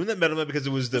 Yeah. Doing that Metal Man because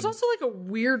it was There's also like a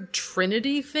weird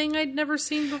Trinity thing I'd never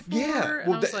seen before. Yeah.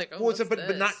 And I was like, oh, what's this?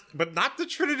 But not the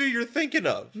Trinity you're thinking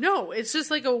of. No, it's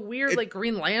just like a weird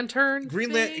Green Lantern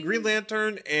Green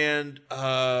Lantern and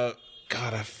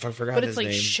God, I forgot but his it's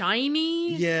name.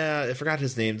 Shiny. Yeah, I forgot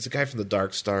his name. It's the guy from the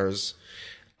Dark Stars.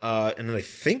 And then I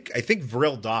think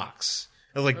Vril Dox.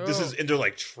 I was like, this is into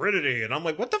Trinity, and I'm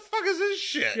like, what the fuck is this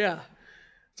shit? Yeah.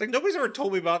 It's like nobody's ever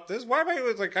told me about this. Why am I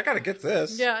always like, I gotta get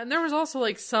this? Yeah, and there was also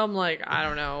some I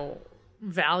don't know,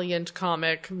 Valiant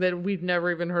comic that we'd never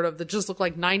even heard of that just looked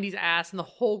like 90s ass, and the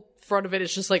whole front of it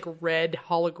is just red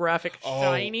holographic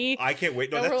shiny. I can't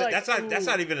wait. No, that's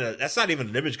not even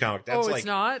an Image comic. That's it's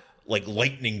not? Like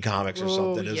Lightning Comics or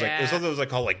something. It was yeah. it was something that was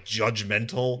called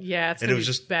Judgmental. Yeah, it was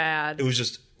just bad. It was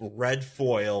just red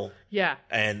foil. Yeah.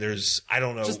 And there's I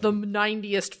don't know, just the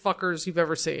 90est fuckers you've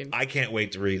ever seen. I can't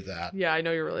wait to read that. Yeah, I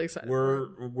know you're really excited.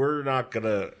 We're not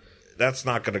gonna. That's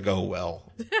not gonna go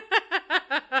well.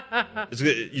 It's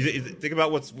good. You think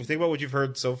about what you've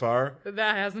heard so far.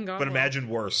 That hasn't gone. But well. imagine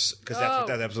worse, because that's what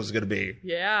that episode's gonna be.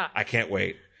 Yeah. I can't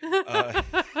wait.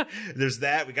 There's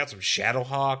that. We got some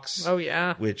Shadowhawks. Oh,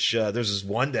 yeah. Which there's this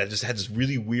one that just had this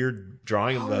really weird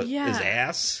drawing of his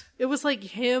ass. It was like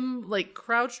him, like,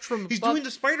 crouched from He's above. doing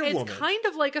the Spider-Woman. It's kind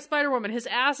of like a Spider-Woman. His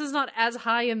ass is not as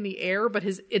high in the air, but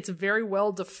it's very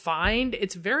well defined.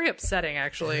 It's very upsetting,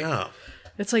 actually. Yeah.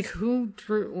 It's like,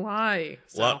 why?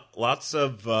 So. Lots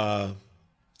of... a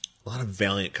lot of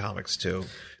Valiant comics too,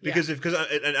 because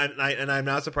I'm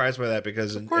not surprised by that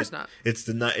because of course not. It's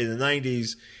in the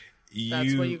 90s.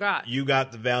 That's what you got. You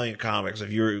got the Valiant comics.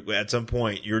 If you're at some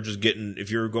point, you're just getting.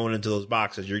 If you're going into those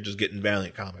boxes, you're just getting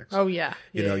Valiant comics. Oh yeah,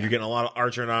 you know, you're getting a lot of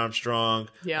Archer and Armstrong.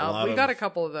 Yeah, we got a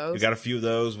couple of those. We got a few of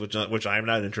those, which I'm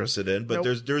not interested in. But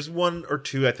there's one or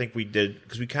two I think we did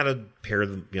because we kind of pair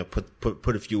them. You know,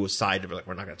 put a few aside. We're like,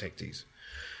 we're not going to take these.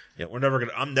 Yeah,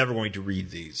 I'm never going to read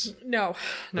these. No.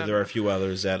 But there are a few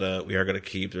others that we are going to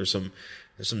keep. There's some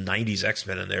 90s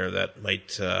X-Men in there that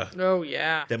might. Oh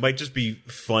yeah. That might just be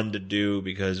fun to do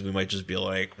because we might just be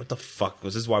like, what the fuck?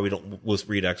 This is why we don't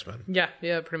read X-Men.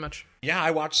 Yeah, pretty much. Yeah,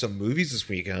 I watched some movies this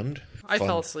weekend. I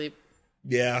fell asleep.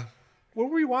 Yeah.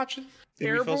 What were you watching?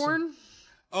 Airborne.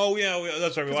 Oh yeah,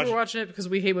 that's right. We're watching it because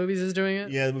We Hate Movies is doing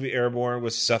it. Yeah, the movie Airborne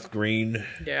with Seth Green.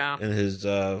 Yeah, and his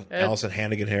Allison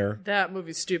Hannigan hair. That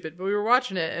movie's stupid, but we were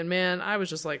watching it, and man, I was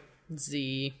just like,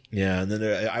 Z. Yeah, and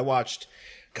then I watched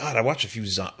a few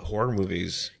horror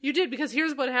movies. You did, because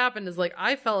here's what happened: is like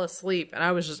I fell asleep, and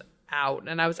I was just out,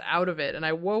 and I was out of it, and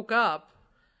I woke up,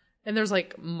 and there's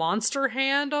like Monster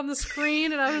Hand on the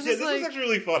screen, and I was just this like, was actually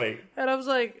really funny, and I was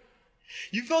like.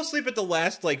 You fell asleep at the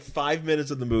last, 5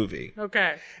 minutes of the movie.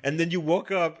 Okay. And then you woke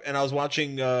up, and I was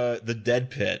watching The Dead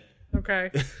Pit.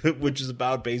 Okay. Which is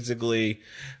about basically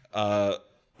a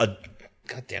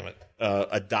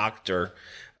doctor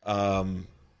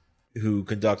who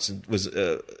was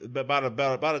about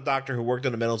a doctor who worked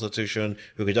in a mental institution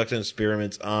who conducted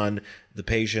experiments on the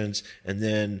patients, and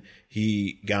then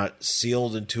he got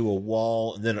sealed into a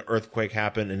wall, and then an earthquake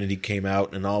happened, and then he came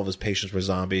out, and all of his patients were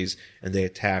zombies, and they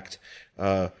attacked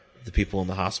the people in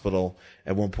the hospital.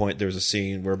 At one point, there was a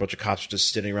scene where a bunch of cops were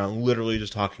just sitting around, literally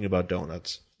just talking about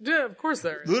donuts. Yeah, of course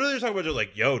there is. Literally talking about it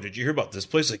like, yo, did you hear about this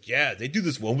place? Like, yeah, they do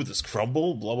this one with this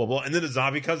crumble, blah, blah, blah. And then a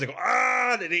zombie comes, they go,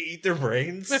 and they eat their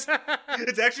brains.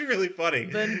 It's actually really funny.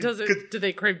 Then do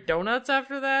they crave donuts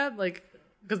after that? Like,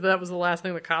 because that was the last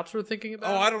thing the cops were thinking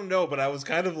about? Oh, I don't know, but I was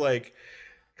kind of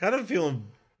feeling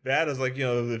bad. As like,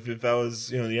 if I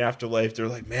was, in the afterlife, they're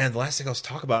like, man, the last thing I was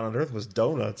talking about on Earth was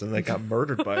donuts, and they got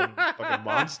murdered by a fucking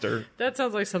monster. That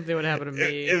sounds like something would happen to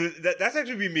me. That's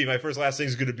actually be me. My first last thing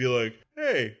is going to be like,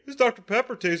 hey, this Dr.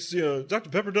 Pepper tastes, Dr.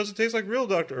 Pepper doesn't taste like real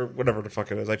Dr. or whatever the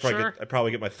fuck it is. I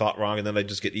probably get my thought wrong, and then I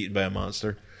just get eaten by a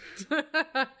monster.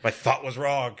 My thought was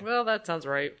wrong. Well, that sounds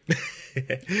right.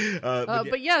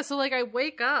 But yeah, so I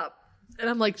wake up. And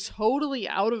I'm totally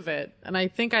out of it. And I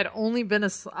think I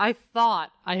thought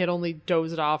I had only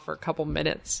dozed off for a couple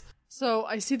minutes. So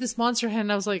I see this monster head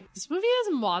and I was like, this movie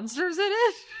has monsters in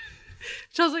it?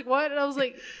 So I was like, what? And I was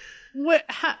like, what?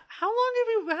 How long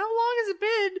has it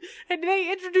been? And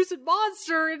they introduced a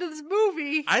monster into this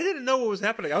movie. I didn't know what was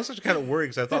happening. I was actually kind of worried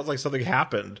because I thought something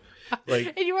happened.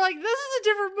 And you were like, this is a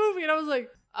different movie. And I was like,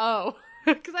 oh.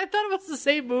 Because I thought it was the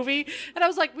same movie. And I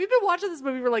was like, we've been watching this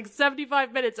movie for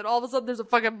 75 minutes and all of a sudden there's a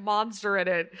fucking monster in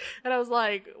it. And I was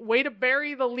like, way to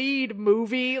bury the lead,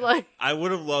 movie. I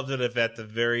would have loved it if at the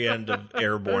very end of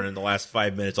Airborne in the last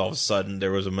 5 minutes, all of a sudden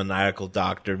there was a maniacal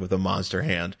doctor with a monster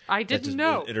hand. I didn't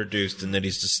know. Introduced, and then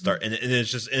he's just and it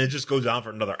just goes on for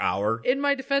another hour. In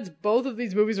my defense, both of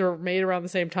these movies were made around the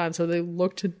same time, so they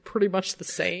looked pretty much the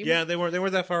same. Yeah, they weren't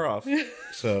that far off.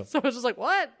 So I was just like,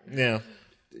 what? Yeah.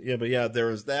 Yeah, but yeah, there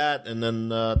was that, and then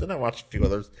I watched a few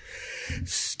other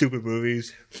stupid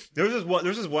movies. There's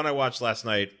this one I watched last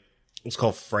night. It's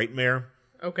called Frightmare.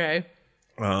 Okay.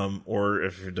 Or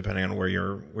if depending on where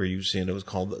you've seen it, it was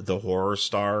called The Horror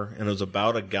Star, and it was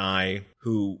about a guy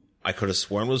who I could have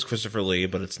sworn was Christopher Lee,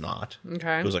 but it's not.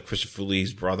 Okay. It was Christopher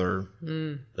Lee's brother,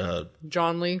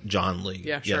 John Lee. John Lee.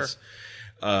 Yeah, sure.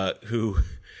 Yes. Who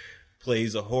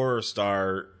plays a horror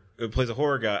star. Plays a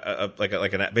horror guy,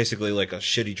 basically a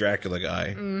shitty Dracula guy,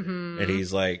 and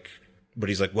he's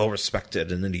well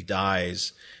respected, and then he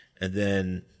dies, and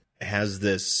then has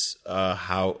this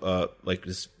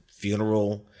this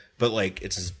funeral, but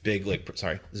it's this big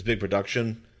this big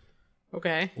production.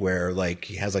 Okay. Where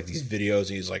he has these videos,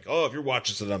 and he's like, oh, if you're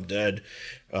watching this, I'm dead,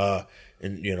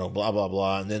 and blah blah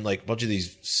blah, and then a bunch of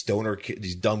these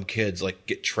these dumb kids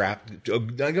get trapped.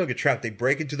 Not gonna get trapped. They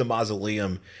break into the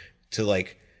mausoleum to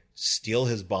steal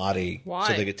his body. Why?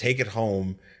 So they could take it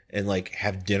home and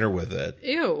have dinner with it.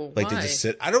 Ew. They just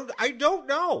sit. I don't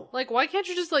know. Why can't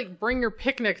you just bring your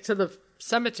picnic to the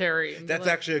cemetery. That's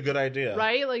actually a good idea.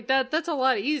 Right? Like that's a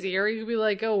lot easier. You could be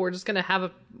like, oh, we're just going to have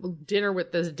a dinner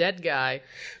with this dead guy.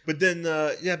 But then,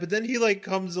 he like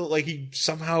he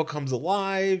somehow comes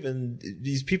alive, and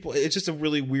these people, it's just a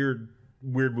really weird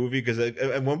movie because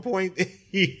at one point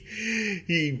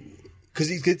because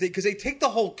they take the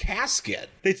whole casket.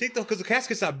 Because the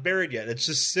casket's not buried yet. It's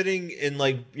just sitting in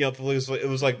it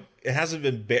was like it hasn't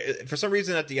been buried for some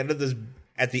reason at the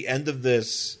end of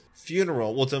this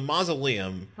funeral. Well, it's a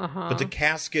mausoleum, but the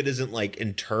casket isn't like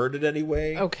interred in any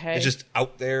way. Okay, it's just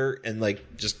out there and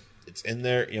it's in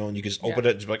there, and you can just open it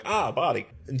and just be like, body.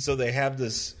 And so they have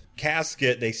this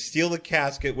casket. They steal the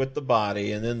casket with the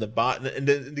body, and then the guy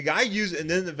and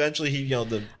then eventually he,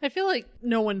 I feel like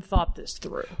no one thought this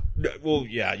through. Well,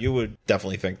 yeah, you would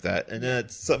definitely think that. And then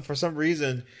for some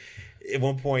reason, at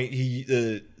one point,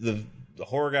 the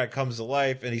horror guy comes to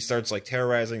life and he starts like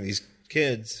terrorizing these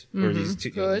kids or these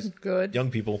good young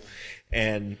people,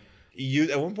 and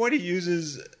at one point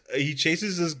he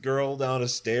chases this girl down the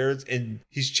stairs, and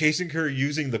he's chasing her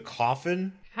using the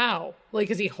coffin. How? Like,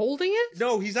 is he holding it?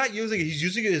 No, he's not using it. He's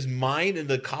using it in his mind, and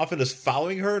the coffin is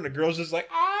following her, and the girl's just like,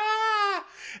 ah!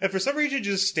 And for some reason, she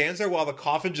just stands there while the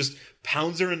coffin just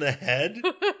pounds her in the head.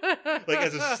 Like,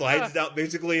 as it slides down.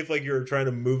 Basically, if, you're trying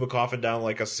to move a coffin down,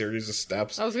 a series of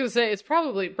steps. I was going to say, it's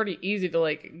probably pretty easy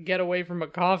to, get away from a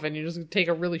coffin. You just take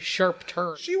a really sharp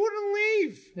turn. She wouldn't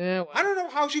leave. Yeah, well. I don't know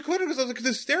how she couldn't, because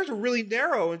the stairs were really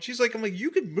narrow, and she's like, I'm like,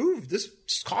 you can move. This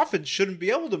coffin shouldn't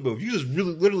be able to move. You just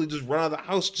literally just run out of the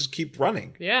house, just keep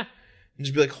running. Yeah. And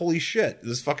just be like, holy shit,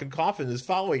 this fucking coffin is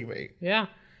following me. Yeah.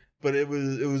 But it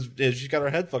was she got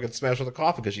her head fucking smashed with a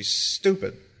coffin because she's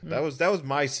stupid. That was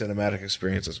my cinematic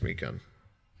experience this weekend.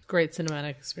 Great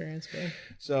cinematic experience, man.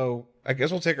 So I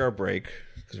guess we'll take our break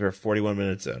because we're 41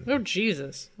 minutes in. Oh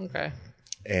Jesus! Okay.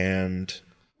 And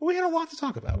we had a lot to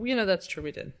talk about. That's true.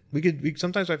 We did. We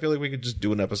sometimes I feel like we could just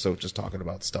do an episode just talking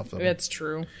about stuff. That's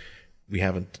true.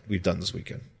 We've done this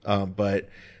weekend. But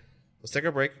let's take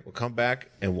our break. We'll come back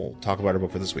and we'll talk about our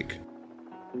book for this week.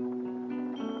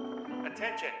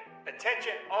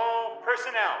 Attention all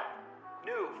personnel.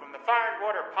 New from the Fire and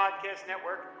Water Podcast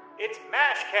Network, it's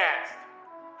MASHcast.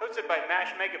 Hosted by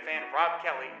MASH megafan Rob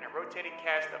Kelly and a rotating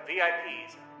cast of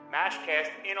VIPs, MASHcast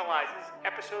analyzes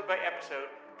episode by episode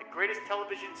the greatest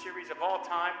television series of all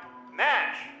time,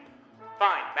 MASH.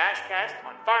 Find MASHcast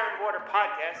on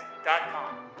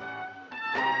fireandwaterpodcast.com.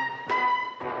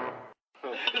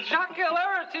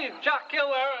 Jocularity.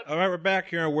 All right, we're back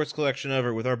here on Worst Collection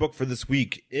Ever with our book for this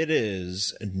week. It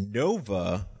is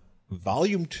Nova,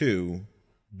 Volume 2,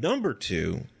 Number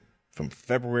 2, from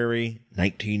February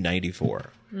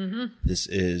 1994. Mm-hmm. This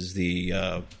is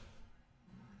the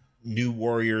New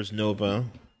Warriors Nova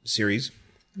series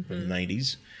from the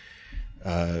 90s.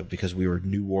 Because we were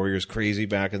New Warriors crazy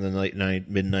back in the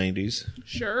mid-90s.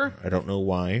 Sure. I don't know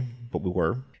why, but we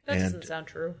were. That doesn't sound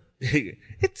true.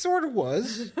 It sort of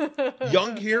was.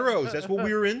 Young heroes. That's what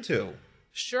we were into.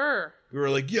 Sure. We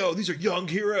were like, yo, these are young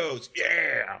heroes.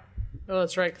 Yeah. Oh,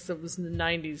 that's right, because it was in the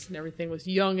 90s and everything was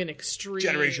young and extreme.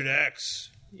 Generation X.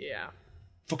 Yeah.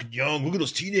 Fucking young. Look at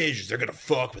those teenagers. They're going to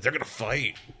fuck, but they're going to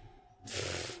fight.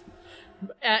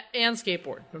 And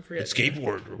skateboard. Don't forget. And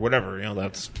skateboard or whatever.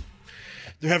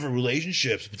 They're having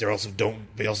relationships, but they also know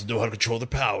how to control their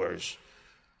powers.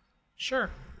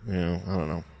 Sure. I don't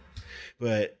know.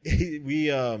 But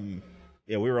we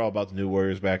were all about the New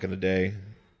Warriors back in the day.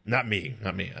 Not me.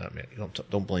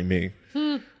 Don't blame me.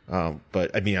 But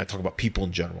I mean, I talk about people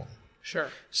in general. Sure.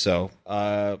 So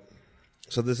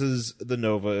this is the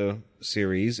Nova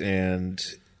series, and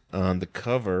on the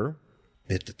cover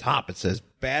at the top it says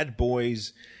 "Bad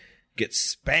Boys Get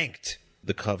Spanked."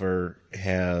 The cover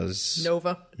has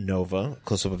Nova,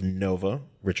 close up of Nova,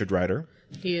 Richard Rider.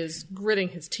 He is gritting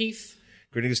his teeth.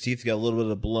 He got a little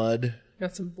bit of blood.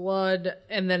 Got some blood,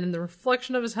 and then in the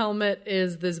reflection of his helmet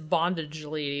is this bondage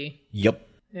lady. Yep.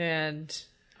 And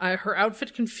her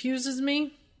outfit confuses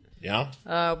me. Yeah.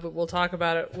 But we'll talk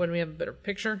about it when we have a better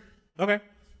picture. Okay.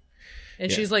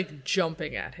 And she's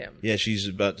jumping at him. Yeah, she's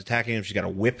about attacking him. She's got a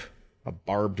whip, a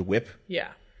barbed whip. Yeah.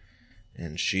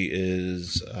 And she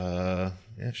is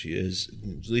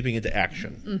leaping into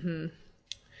action. Mm-hmm.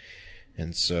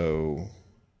 And so,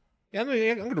 I'm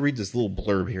going to read this little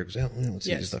blurb here because let's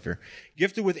see this stuff here.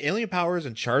 Gifted with alien powers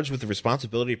and charged with the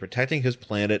responsibility of protecting his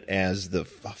planet as the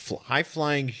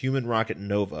high-flying human rocket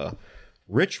Nova,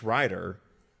 Rich Rider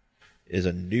is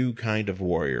a new kind of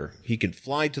warrior. He can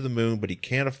fly to the moon, but he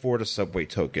can't afford a subway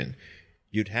token.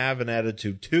 You'd have an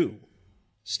attitude too.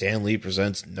 Stan Lee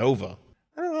presents Nova.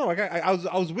 I don't know.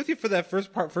 I was with you for that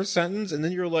first sentence, and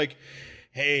then you're like,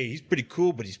 "Hey, he's pretty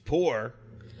cool, but he's poor."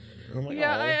 I'm like,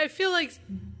 Yeah, oh, I feel like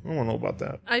I don't know about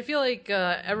that. I feel like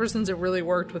ever since it really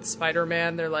worked with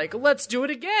Spider-Man, they're like, let's do it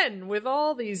again with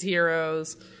all these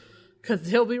heroes because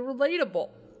he'll be relatable.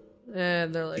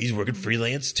 And they're like, He's working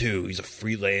freelance too. He's a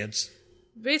freelance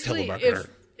basically, telemarketer.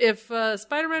 if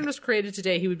Spider-Man was created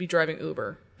today, he would be driving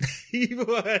Uber. He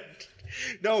would.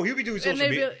 No, he'd be doing social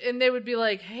media. And they would be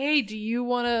like, hey, do you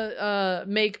want to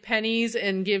make pennies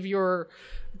and give a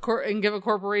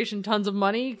corporation tons of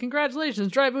money?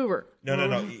 Congratulations, drive Uber.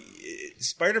 No.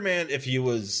 Spider-Man,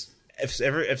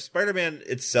 if Spider-Man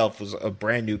itself was a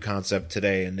brand new concept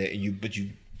today, but you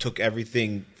took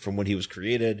everything from when he was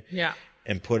created,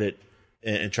 and put it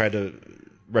and tried to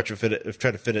retrofit it,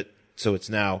 try to fit it so it's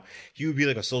now, he would be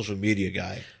like a social media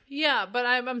guy. Yeah, but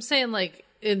I'm saying like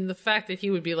in the fact that he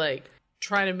would be like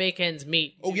trying to make ends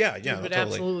meet. Oh yeah, he would totally.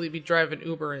 absolutely be driving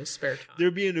Uber in his spare time.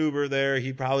 There'd be an Uber there.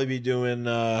 He'd probably be doing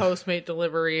Postmate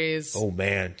deliveries. Oh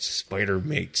man,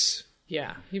 Spider-Mates.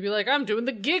 Yeah, he'd be like, I'm doing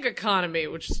the gig economy,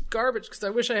 which is garbage because I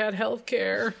wish I had health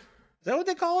care. Is that what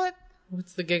they call it?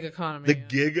 What's the gig economy? The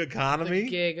gig economy? The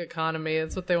gig economy.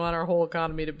 That's what they want our whole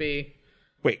economy to be.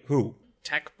 Wait, who?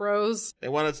 Tech bros. They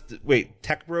want us to, wait,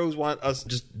 tech bros want us to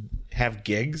just have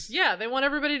gigs? Yeah, they want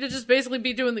everybody to just basically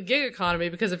be doing the gig economy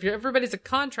because if everybody's a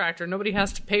contractor, nobody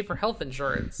has to pay for health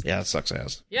insurance. Yeah, that sucks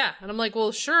ass. Yeah, and I'm like,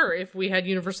 well, sure, if we had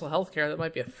universal health care, that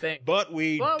might be a thing. But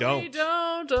we don't. We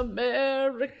don't,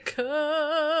 America.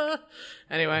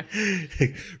 Anyway.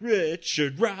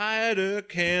 Richard Rider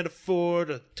can't afford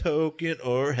a token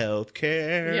or health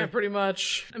care. Yeah, pretty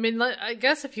much. I mean, I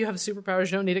guess if you have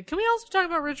superpowers, you don't need it. Can we also talk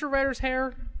about Richard Rider's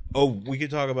hair? Oh, we can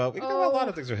talk about a lot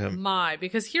of things with him.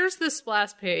 Because here's this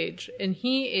splash page, and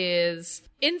he is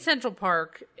in Central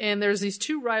Park, and there's these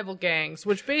two rival gangs,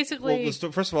 which basically...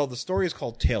 Well, first of all, the story is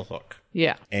called Tailhook.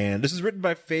 Yeah. And this is written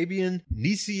by Fabian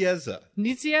Nicieza.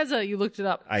 Nicieza, you looked it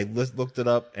up. I looked it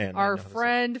up, and... Our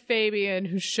friend Fabian,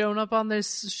 who's shown up on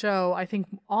this show, I think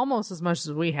almost as much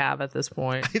as we have at this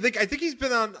point. I think he's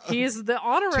been on... He is the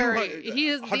honorary... He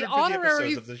is the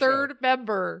honorary third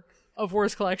member of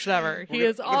Worst Collection Ever. He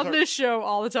is on this show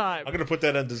all the time. I'm going to put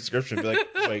that in the description. Be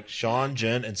like Sean,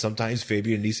 Jen, and sometimes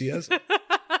Fabian Nicieza.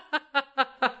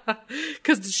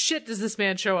 Because shit does this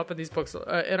man show up in these books,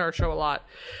 in our show a lot.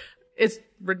 It's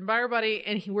written by our buddy,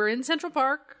 and we're in Central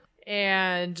Park,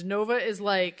 and Nova is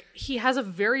like, he has a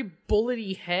very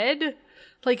bullety head.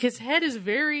 Like, his head is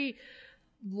very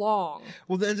long.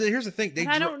 Well, then here's the thing.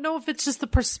 I don't know if it's just the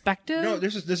perspective. No,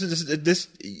 this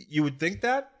you would think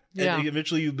that. Yeah. And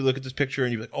eventually you'd look at this picture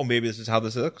and you'd be like, oh, maybe this is how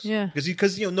this looks. Yeah.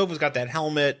 Because Nova's got that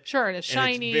helmet. Sure, and it's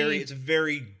shiny. It's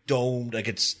very domed. Like,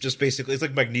 it's just basically, it's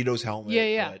like Magneto's helmet.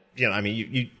 Yeah. But, I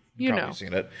mean, you've probably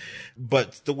seen it.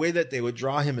 But the way that they would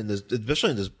draw him in this,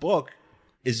 especially in this book,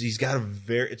 is he's got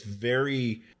it's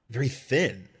very, very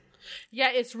thin.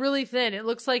 Yeah, it's really thin. It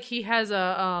looks like he has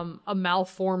a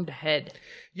malformed head.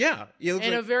 Yeah.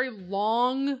 And a very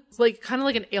long, like, kind of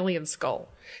like an alien skull.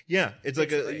 Yeah, it's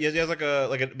like he has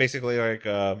basically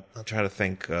I'm trying to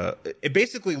think. It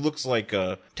basically looks like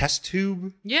a test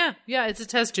tube. Yeah, it's a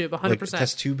test tube, 100%. Like a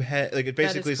test tube head. Like, it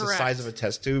basically is the size of a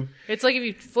test tube. It's like if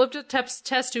you flipped a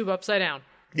test tube upside down.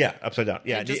 Yeah, upside down.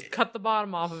 Yeah, and just cut the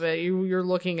bottom off of it. You're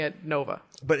looking at Nova.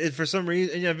 But for some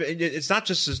reason, it's not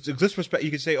just this perspective.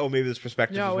 You could say, oh, maybe this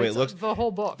perspective is the way it looks. The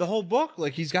whole book. The whole book,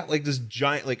 like, he's got like this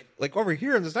giant, like over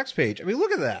here on this next page. I mean,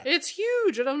 look at that. It's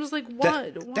huge, and I'm just like,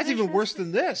 what? That's even worse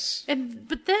than this.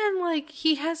 But then, like,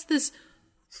 he has this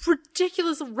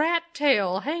ridiculous rat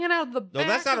tail hanging out the back. No,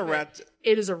 that's not a rat.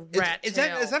 It is a rat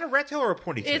tail. Is that a rat tail or a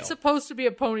ponytail? It's supposed to be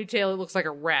a ponytail. It looks like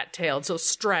a rat tail. It's so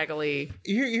straggly.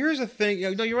 Here's the thing.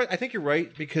 No, you're right. I think you're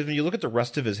right, because when you look at the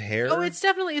rest of his hair... Oh, it's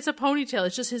a ponytail.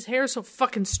 It's just his hair is so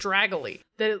fucking straggly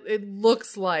that it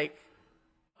looks like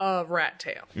a rat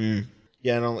tail. Mm.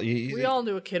 Yeah, no, we all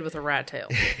knew a kid with a rat tail.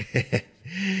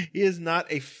 He is not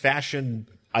a fashion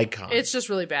icon. It's just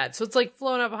really bad. So it's like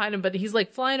flowing out behind him, but he's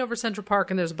like flying over Central Park,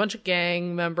 and there's a bunch of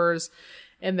gang members,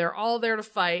 and they're all there to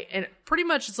fight. And pretty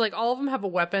much it's like all of them have a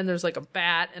weapon. There's like a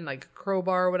bat and like a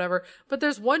crowbar or whatever, but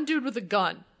there's one dude with a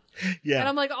gun. Yeah. And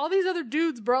I'm like, all these other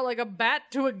dudes brought like a bat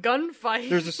to a gunfight.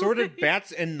 There's assorted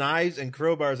bats and knives and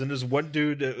crowbars, and there's one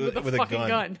dude with a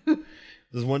gun.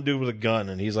 There's one dude with a gun,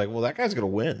 and he's like, well, that guy's gonna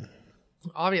win.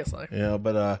 Obviously. Yeah,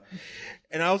 but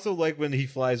and I also like when he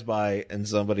flies by and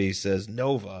somebody says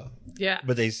Nova. Yeah.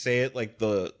 But they say it like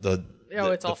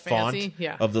it's all font fancy.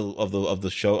 Yeah. of the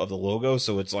show, of the logo,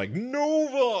 so it's like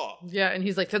Nova. Yeah, and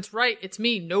he's like, that's right, it's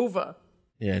me, Nova.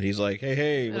 Yeah, and he's like,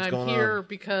 hey, what's going on? I'm here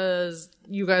because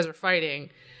you guys are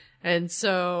fighting. And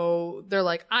so they're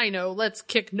like, I know, let's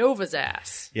kick Nova's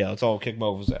ass. Yeah, let's all kick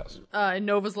Nova's ass. And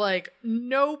Nova's like,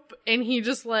 nope. And he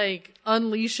just like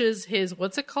unleashes his,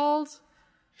 what's it called?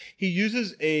 He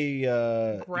uses a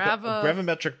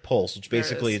gravimetric pulse, which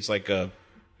basically it's like a,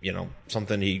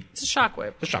 something It's a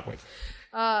shockwave. The shockwave.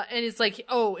 And it's like,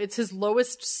 oh, it's his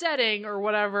lowest setting or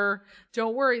whatever.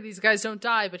 Don't worry, these guys don't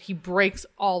die, but he breaks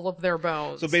all of their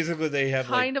bones. So basically they have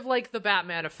kind of like the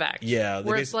Batman effect. Yeah.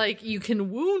 Where it's like, you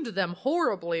can wound them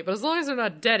horribly, but as long as they're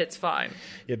not dead, it's fine.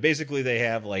 Yeah, basically they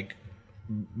have like,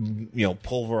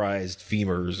 pulverized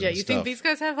femurs. Yeah, and you stuff. think these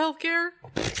guys have healthcare?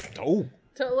 Oh.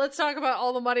 So let's talk about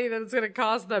all the money that it's going to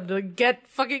cost them to get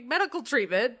fucking medical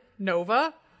treatment,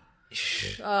 Nova.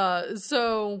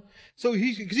 So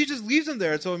he just leaves them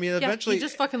there. So I mean, eventually he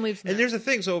just fucking leaves them And there. there's a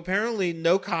thing. So apparently,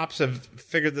 no cops have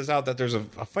figured this out that there's a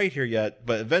fight here yet.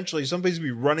 But eventually, somebody's gonna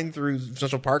be running through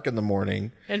Central Park in the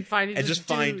morning and finding and just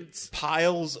find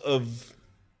piles of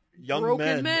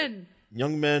broken men,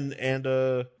 and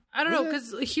I don't know,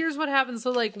 because here's what happens.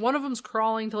 So like one of them's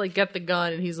crawling to like get the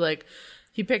gun, and he's like.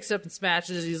 He picks it up and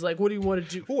smashes. He's like, what do you want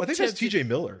to do? Oh, I think that's TJ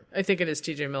Miller. I think it is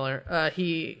TJ Miller.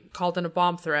 He called in a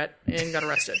bomb threat and got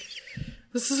arrested.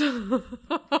 This is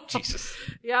Jesus.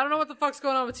 Yeah, I don't know what the fuck's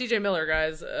going on with TJ Miller,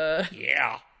 guys.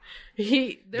 Yeah.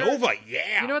 Nova,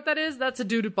 yeah. You know what that is? That's a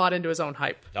dude who bought into his own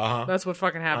hype. That's what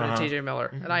fucking happened to TJ Miller.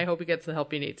 And I hope he gets the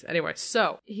help he needs. Anyway,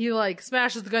 so he like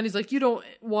smashes the gun. He's like, you don't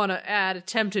want to add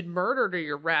attempted murder to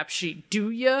your rap sheet,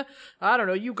 do you? I don't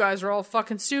know. You guys are all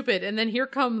fucking stupid. And then here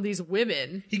come these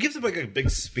women. He gives them like a big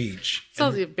speech.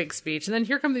 Sounds like a big speech. And then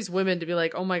here come these women to be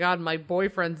like, oh my God, my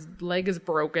boyfriend's leg is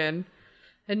broken.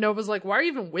 And Nova's like, why are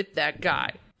you even with that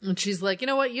guy? And she's like, you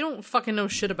know what? You don't fucking know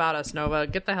shit about us, Nova.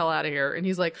 Get the hell out of here. And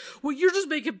he's like, well, you're just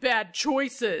making bad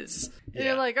choices. And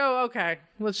you're like, oh, okay.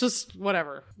 Let's just,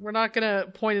 whatever. We're not going to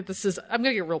point at the system. I'm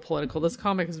going to get real political. This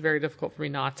comic is very difficult for me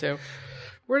not to.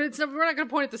 We're not going to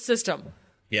point at the system.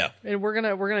 Yeah. And we're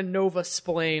gonna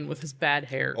Nova-splain with his bad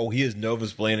hair. Oh, he is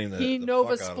Nova-splaining He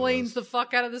Nova-splains the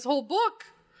fuck out of this whole book.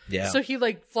 Yeah. So he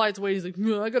like flies away. He's like,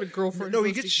 I got a girlfriend. No,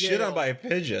 he gets shit on by a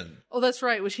pigeon. Oh, that's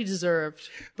right, which he deserved.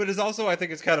 But it's also, I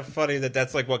think it's kind of funny that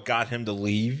that's like what got him to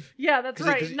leave. Yeah, that's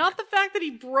right. Not the fact that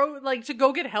he broke, like, to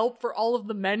go get help for all of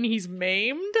the men he's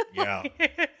maimed. Yeah. I mean,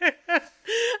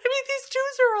 these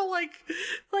dudes are all like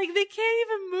they can't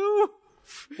even move.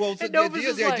 Well, so the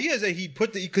idea is that he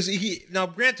put because now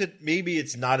granted, maybe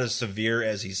it's not as severe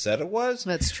as he said it was.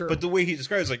 That's true. But the way he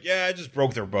describes it, like, yeah, I just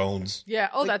broke their bones. Yeah.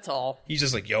 Oh, that's all. He's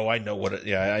just like, yo, I know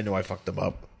I know I fucked them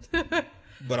up.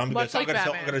 But I'm going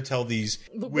to tell these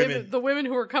women. The women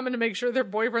who are coming to make sure their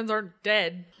boyfriends aren't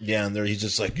dead. Yeah, and he's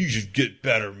just like, you should get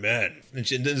better men. And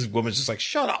this woman's just like,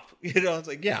 shut up. It's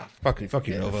like, yeah, fuck you,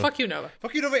 Nova. Fuck you, Nova.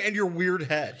 Fuck you, Nova, and your weird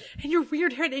head. And your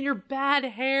weird head and your bad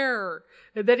hair.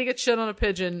 And then he gets shit on a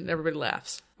pigeon and everybody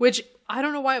laughs. Which, I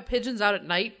don't know why a pigeon's out at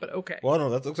night, but okay. Well, I don't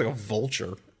know. That looks like a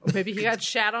vulture. Maybe he got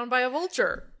shat on by a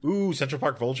vulture. Ooh, Central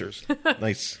Park vultures.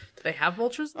 Nice. Do they have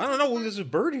vultures? I don't know. Well, there's a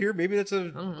bird here. Maybe that's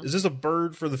is this a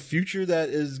bird for the future that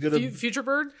is going to... Future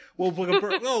bird? Well, like a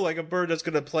bird, no, like a bird that's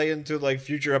going to play into like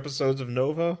future episodes of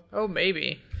Nova. Oh,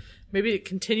 maybe. Maybe it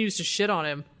continues to shit on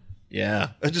him. Yeah.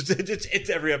 It's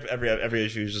every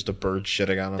issue is just a bird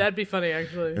shitting on him. That'd be funny,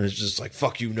 actually. And it's just like,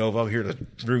 fuck you, Nova. I'm here to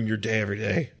ruin your day every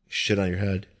day. Shit on your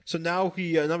head. So now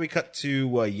we cut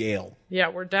to Yale. Yeah,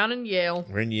 we're down in Yale.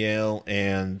 We're in Yale,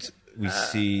 and we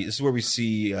see... This is where we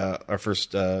see our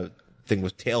first thing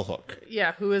with Tailhook.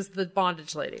 Yeah, who is the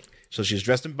bondage lady. So she's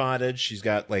dressed in bondage. She's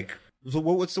got, like... So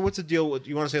what's the deal? What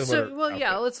you want to say about her outfit?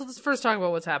 Yeah, let's first talk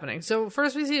about what's happening. So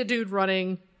first we see a dude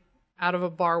running out of a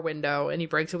bar window, and he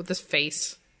breaks it with his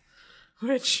face,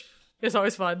 which is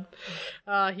always fun.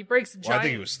 He breaks a giant... Well, I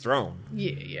think he was thrown.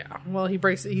 Yeah. Well,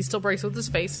 he still breaks it with his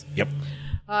face. Yep.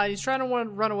 He's trying to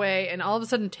run away, and all of a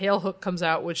sudden Tailhook comes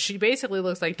out, which she basically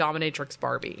looks like Dominatrix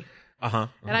Barbie. And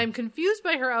I'm confused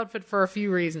by her outfit for a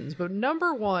few reasons, but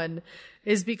number one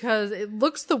is because it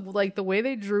looks the way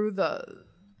they drew the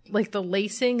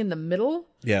lacing in the middle,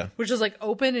 which is like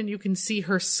open and you can see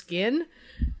her skin.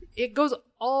 It goes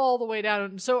all the way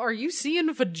down. So are you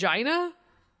seeing vagina?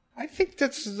 I think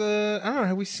that's I don't know.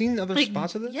 Have we seen other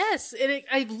spots of this? Yes, and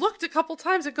I looked a couple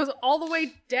times. It goes all the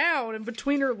way down and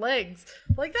between her legs,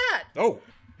 like that. Oh,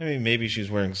 I mean, maybe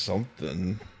she's wearing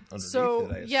something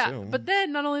underneath it, I assume. But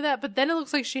then not only that, but then it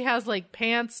looks like she has like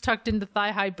pants tucked into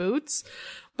thigh-high boots.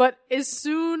 But as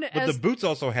soon as... But the boots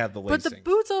also have the lacing. But the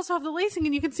boots also have the lacing,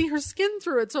 and you can see her skin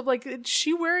through it. So I'm like, is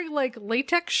she wearing like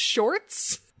latex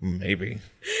shorts? Maybe.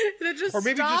 Or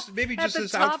maybe just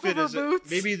this outfit is boots.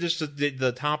 Maybe just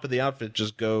the top of the outfit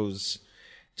just goes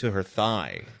to her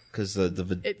thigh. because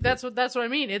that's what I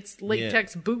mean. It's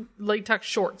latex latex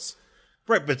shorts.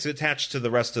 Right, but it's attached to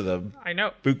the rest of the I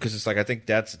know boot because it's like I think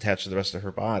that's attached to the rest of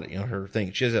her body, her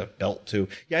thing. She has a belt too.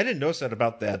 Yeah, I didn't notice that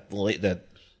about that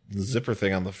zipper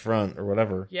thing on the front or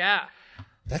whatever. Yeah,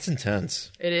 that's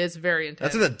intense. It is very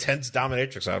intense. That's an intense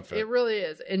dominatrix outfit. It really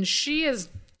is, and she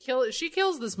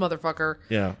kills this motherfucker.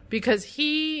 Yeah, because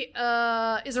he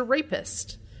is a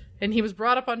rapist, and he was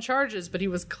brought up on charges, but he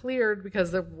was cleared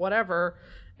because of whatever.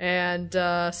 And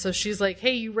so she's like,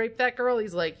 hey, you raped that girl?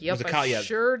 He's like, yep, I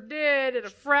sure did at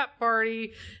a frat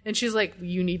party. And she's like,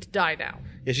 you need to die now.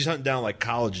 Yeah, she's hunting down like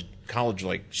college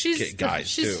guys She's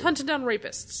too. hunting down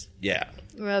rapists. Yeah.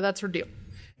 That's her deal.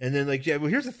 And then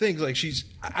well, here's the thing. Like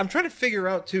I'm trying to figure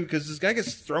out too, because this guy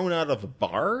gets thrown out of a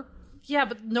bar. Yeah,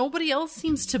 but nobody else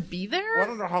seems to be there. Well, I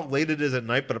don't know how late it is at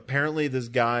night, but apparently this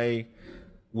guy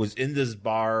was in this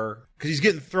bar because he's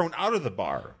getting thrown out of the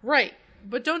bar. Right.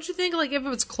 But don't you think, like, if it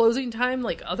was closing time,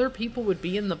 like, other people would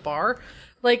be in the bar?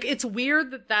 Like, it's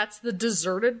weird that that's the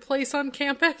deserted place on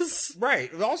campus.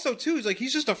 Right. Also, too, is like,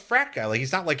 he's just a frat guy. Like,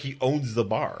 he's not like he owns the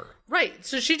bar. Right.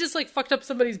 So she just, like, fucked up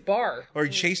somebody's bar. Or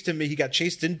he got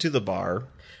chased into the bar.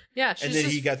 Yeah. And then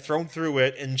he got thrown through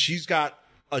it, and she's got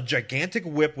a gigantic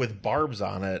whip with barbs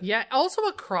on it. Yeah. Also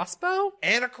a crossbow.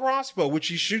 And a crossbow, which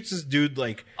he shoots this dude,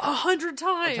 like... 100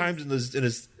 times. Times in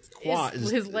his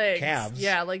legs, calves.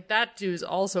 Yeah, like that dude's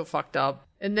also fucked up.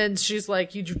 And then she's like,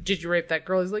 did you rape that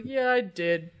girl? He's like, yeah, I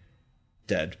did.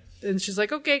 Dead. And she's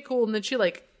like, okay, cool. And then she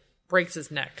like breaks his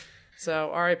neck.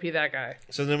 So R.I.P. that guy.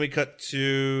 So then we cut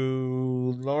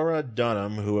to Laura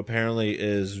Dunham, who apparently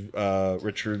is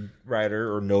Richard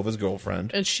Rider or Nova's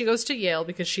girlfriend. And she goes to Yale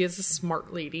because she is a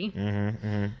smart lady.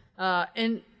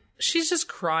 And she's just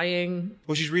crying.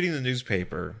 Well, she's reading the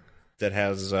newspaper that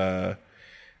has the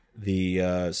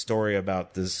story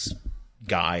about this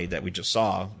guy that we just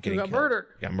saw getting murdered.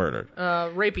 Got murdered.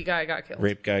 Rapey guy got killed.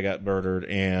 Rape guy got murdered,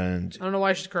 and I don't know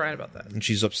why she's crying about that. And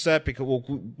she's upset because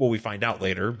we find out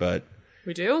later, but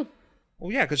we do.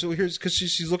 Well, yeah, because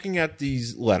she's looking at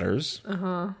these letters.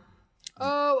 Oh!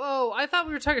 I thought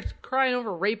we were crying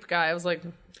over rape guy. I was like,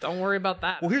 don't worry about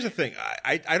that. Well, here's the thing.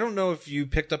 I don't know if you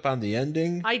picked up on the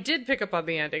ending. I did pick up on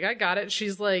the ending. I got it.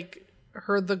 She's like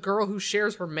the girl who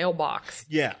shares her mailbox.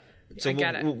 Yeah. So I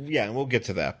get it. And we'll get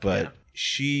to that. But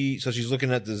she's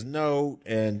looking at this note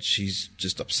and she's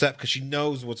just upset because she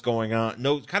knows what's going on.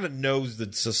 Kind of knows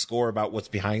the score about what's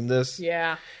behind this.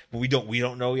 Yeah. But we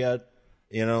don't know yet.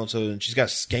 So she's got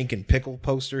a Skank and Pickle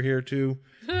poster here too.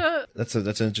 That's an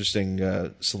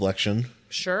interesting selection.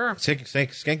 Sure.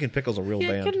 Skank and Pickle's a real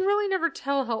band. I can really never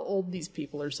tell how old these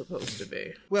people are supposed to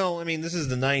be. Well, I mean, this is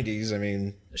the 90s. I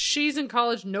mean, she's in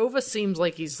college. Nova seems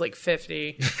like he's like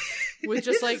 50. With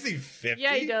just like, is he 50?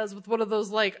 Yeah, he does. With one of those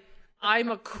like,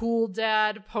 I'm a cool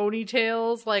dad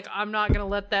ponytails. Like, I'm not gonna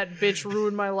let that bitch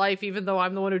ruin my life, even though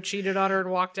I'm the one who cheated on her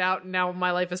and walked out, and now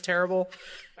my life is terrible.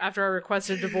 After I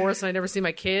requested a divorce and I never see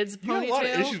my kids. You have a lot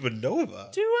of issues with Nova.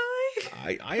 Do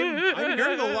I? I'm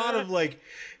hearing a lot of like.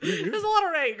 There's a lot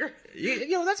of anger.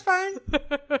 That's fine.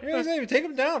 Take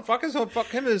him down. Fuck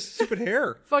him his stupid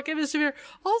hair. Fuck him his stupid hair.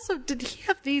 Also, did he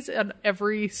have these on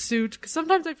every suit? Because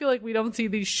sometimes I feel like we don't see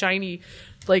these shiny,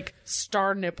 like,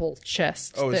 star nipple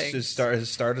chest things. His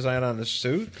star design on his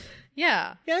suit?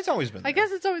 Yeah. Yeah, it's always been there. I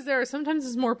guess it's always there. Sometimes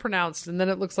it's more pronounced, and then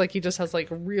it looks like he just has, like,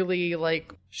 really,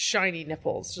 like, shiny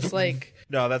nipples. Just, like...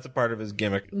 No, that's a part of his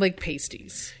gimmick. Like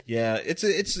pasties. Yeah, it's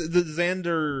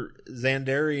the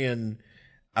Xandarian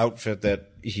outfit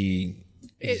that he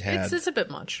had. It's a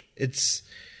bit much.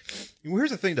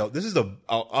 Here's the thing, though. This is the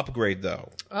upgrade, though.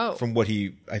 Oh. From what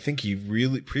I think he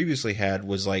really previously had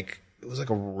was like... It was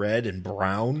like a red and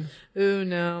brown. Ooh,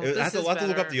 no. I have to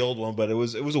look up the old one, but it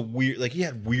was a weird. Like he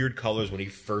had weird colors when he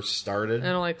first started. I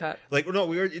don't like that. Like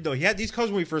he had these colors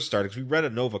when we first started because we read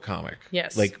a Nova comic.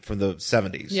 Yes. Like from the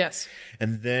 70s. Yes.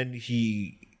 And then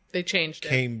they changed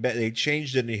it. They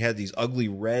changed it, and he had these ugly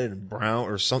red and brown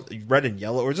or something, red and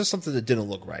yellow, or just something that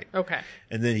didn't look right. Okay.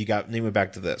 And then he went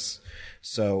back to this.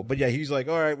 So, but yeah, he's like,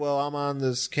 all right, well, I'm on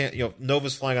this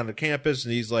Nova's flying onto campus,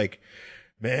 and he's like,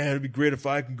 man, it'd be great if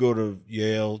I can go to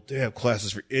Yale. They have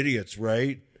classes for idiots,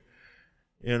 right?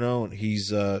 And he's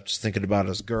just thinking about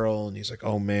his girl, and he's like,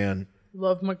 oh, man.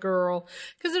 Love my girl.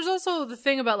 Because there's also the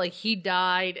thing about, like, he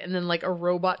died, and then, like, a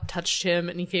robot touched him,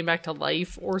 and he came back to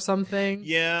life or something.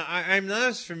 Yeah, I'm not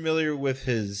as familiar with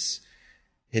his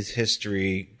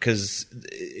history, because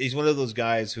he's one of those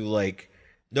guys who, like,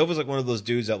 Nova's, like, one of those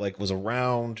dudes that, like, was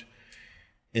around...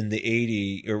 in the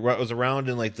 80s, or was around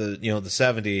in like the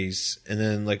 70s, and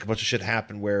then like a bunch of shit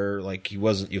happened where like he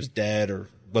was dead or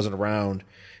wasn't around,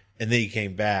 and then he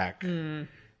came back, and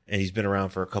and he's been around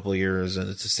for a couple of years, and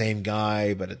it's the same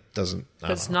guy, but it doesn't.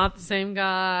 But it's not the same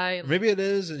guy. Maybe it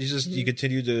is, and he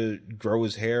continued to grow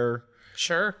his hair.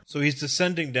 Sure. So he's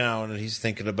descending down, and he's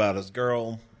thinking about his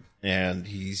girl, and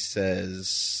he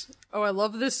says, "Oh, I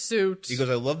love this suit." He goes,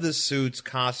 "I love this suit's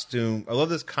costume. I love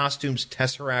this costume's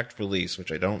Tesseract release,"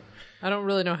 which I don't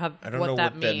really know what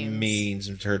that means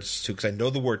in terms to, because I know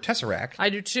the word Tesseract. I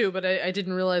do too, but I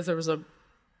didn't realize there was a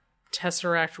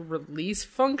Tesseract release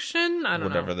function. I don't know.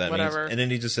 Whatever that means. And then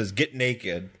he just says, "Get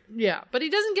naked." Yeah, but he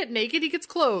doesn't get naked. He gets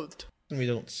clothed. And we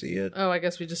don't see it. Oh, I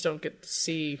guess we just don't get to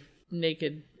see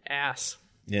naked ass.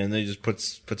 Yeah, and then he just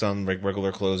puts on like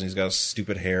regular clothes, and he's got a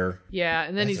stupid hair. Yeah,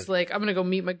 and then he's like, "I'm gonna go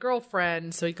meet my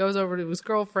girlfriend." So he goes over to his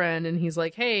girlfriend, and he's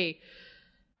like, "Hey,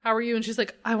 how are you?" And she's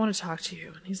like, "I want to talk to you."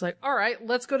 And he's like, "All right,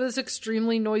 let's go to this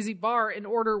extremely noisy bar and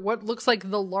order what looks like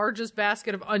the largest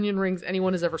basket of onion rings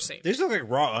anyone has ever seen." They just look like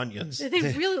raw onions. They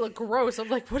really look gross. I'm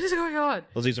like, what is going on?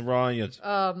 Let's eat some raw onions.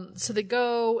 So they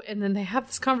go, and then they have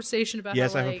this conversation about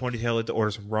yes, how, I have a ponytail. I'd like to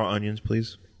order some raw onions,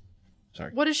 please.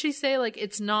 Sorry. What does she say? Like,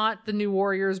 it's not the New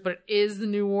Warriors, but it is the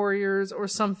New Warriors or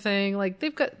something. Like,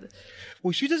 they've got...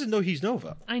 Well, she doesn't know he's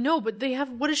Nova. I know, but they have...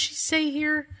 What does she say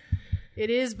here? It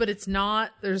is, but it's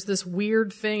not. There's this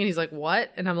weird thing, and he's like,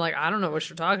 what? And I'm like, I don't know what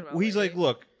you're talking about. Well, he's like,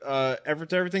 look,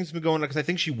 everything's been going on, because I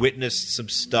think she witnessed some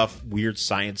stuff, weird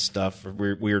science stuff, or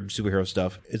weird superhero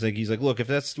stuff. It's like, he's like, look, if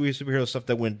that's the weird superhero stuff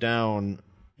that went down,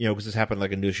 because this happened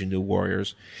like in New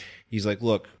Warriors, he's like,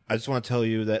 look, I just want to tell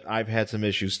you that I've had some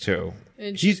issues too.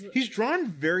 And he's drawn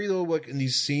very low, like in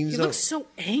these scenes. He looks so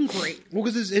angry. Well,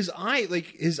 because his eyes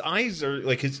are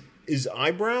like his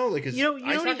eyebrow, like his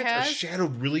eyes are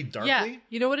shadowed really darkly. Yeah,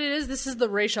 you know what it is? This is the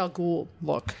Ra's al Ghul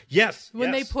look. Yes,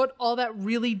 when they put all that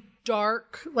really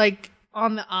dark, like,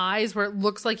 on the eyes where it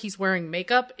looks like he's wearing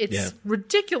makeup, it's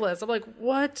ridiculous. I'm like,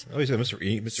 what? Oh, he's got Mr.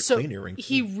 Clean earrings.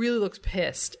 He really looks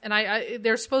pissed, and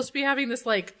they're supposed to be having this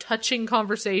like touching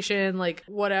conversation, like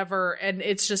whatever, and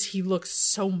it's just he looks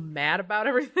so mad about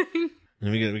everything.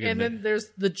 And then there's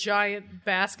the giant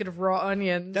basket of raw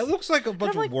onions. That looks like a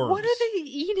bunch of worms. What are they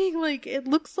eating? Like, it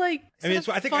looks like I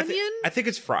think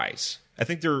it's fries. I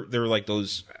think they're like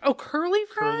those curly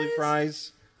fries. Curly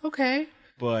fries. Okay.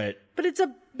 But it's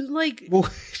a like. Well,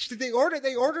 they ordered.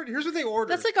 Here's what they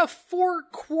ordered. That's like a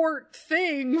 4-quart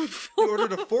thing. They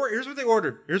ordered a 4. Here's what they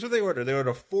ordered. They ordered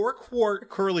a 4-quart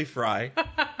curly fry.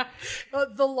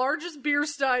 The largest beer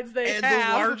steins they have. And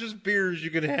the largest beers you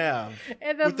can have.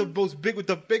 And then, with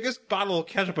the biggest bottle of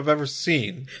ketchup I've ever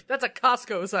seen. That's a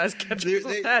Costco-sized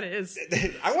ketchup. That is.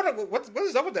 I want to. What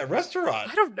is up with that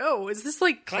restaurant? I don't know. Is this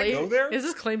like Can I go there? Is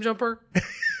this Claim Jumper?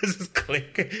 Is this Claim?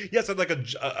 Yes, it's like an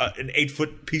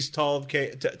 8-foot piece tall of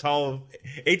cake.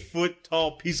 8-foot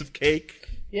tall piece of cake.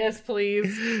 Yes,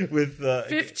 please. With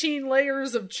 15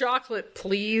 layers of chocolate,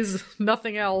 please.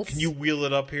 Nothing else. Can you wheel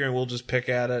it up here and we'll just pick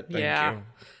at it? Thank you.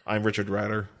 I'm Richard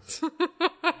Ryder.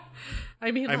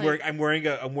 I mean, I'm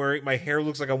wearing my hair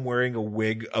looks like I'm wearing a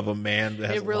wig of a man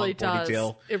that has a long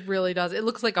ponytail. It really does. It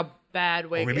looks like a bad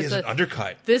wig. Or maybe it's an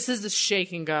undercut. This is the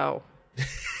shake and go.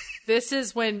 This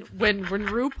is when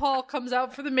RuPaul comes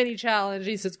out for the mini challenge,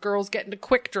 he says, girls get into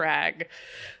quick drag.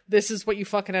 This is what you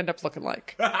fucking end up looking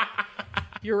like.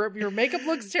 Your makeup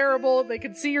looks terrible. They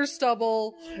can see your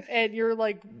stubble, and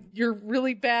your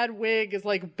really bad wig is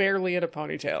like barely in a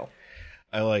ponytail.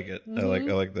 I like it. Mm-hmm.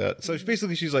 I like that. So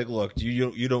basically, she's like, "Look,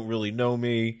 you don't really know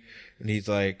me," and he's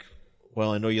like,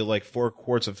 "Well, I know you like 4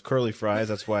 quarts of curly fries.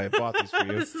 That's why I bought these for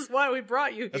you. This is why we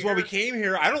brought you here. That's why we came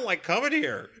here. I don't like coming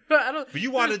here. But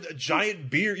you wanted a giant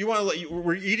beer. You want to?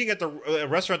 We're eating at the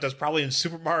restaurant that's probably in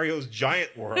Super Mario's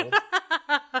Giant World."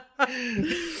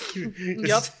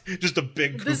 Yep. Just a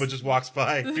big Koopa just walks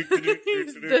by. He's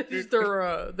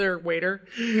their waiter.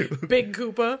 Big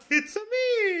Koopa. It's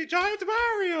me, Giant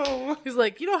Mario. He's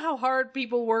like, you know how hard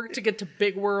people work to get to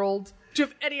Big World? Do you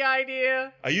have any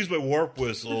idea? I use my warp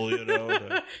whistle,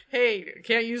 Hey,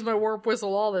 can't use my warp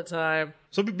whistle all the time.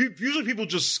 So usually people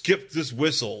just skip this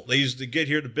whistle. They used to get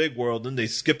here to Big World, then they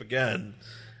skip again.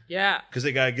 Yeah. Because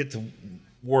they gotta get to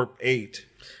Warp 8.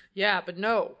 Yeah, but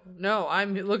no.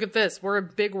 Look at this. We're in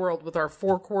Big World with our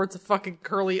 4 quarts of fucking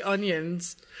curly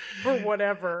onions. Or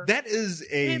whatever. That is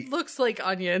It looks like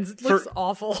onions. It looks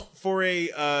awful. For a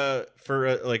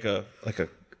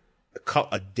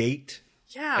date.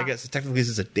 Yeah. I guess technically this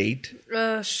is a date.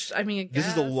 I guess. This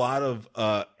is a lot of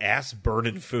ass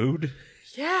burning food.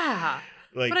 Yeah.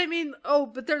 But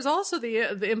but there's also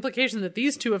the implication that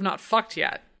these two have not fucked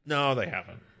yet. No, they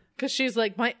haven't. Because she's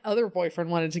like, my last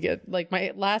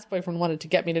boyfriend wanted to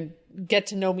get me to get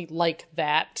to know me like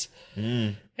that.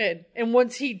 And And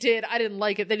once he did, I didn't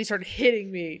like it. Then he started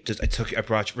hitting me. I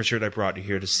brought you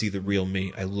here to see the real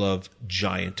me. I love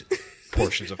giant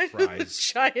portions of fries.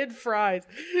 Giant fries.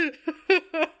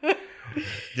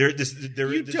 You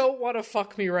don't want to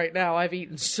fuck me right now. I've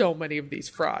eaten so many of these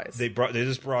fries. They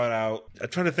just brought out. I'm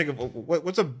trying to think of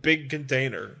what's a big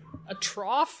container. A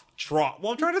trough? Well,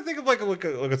 I'm trying to think of like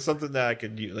something that I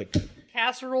could use, like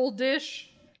casserole dish.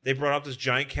 They brought out this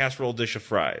giant casserole dish of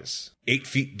fries, 8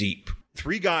 feet deep.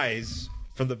 3 guys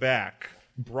from the back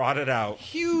brought it out.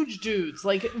 Huge dudes,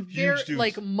 like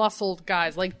like muscled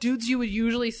guys, like dudes you would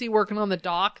usually see working on the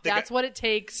dock. That's what it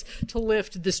takes to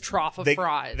lift this trough of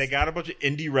fries. They got a bunch of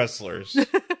indie wrestlers, a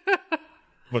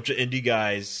bunch of indie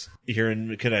guys here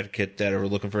in Connecticut that are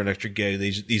looking for an extra gig.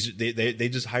 They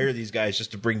just hire these guys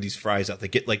just to bring these fries out. They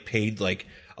get like paid like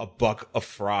 $1 a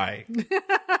fry.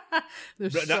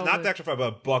 Not the extra fry,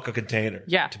 but $1 a container.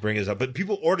 Yeah, to bring this up. But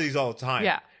people order these all the time.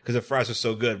 Yeah, because the fries are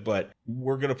so good. But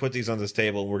we're gonna put these on this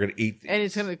table and we're gonna eat these. And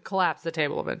it's gonna collapse the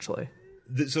table eventually.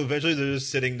 So eventually they're just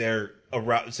sitting there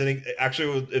around.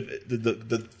 Actually,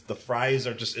 the fries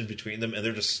are just in between them, and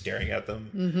they're just staring at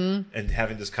them and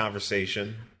having this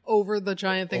conversation over the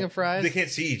giant thing of fries. They can't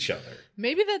see each other.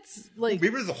 Maybe that's like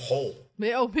maybe there's a hole.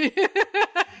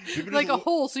 Like a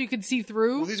hole so you can see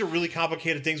through. Well, these are really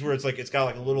complicated things where it's like it's got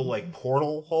like a little like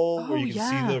portal hole where you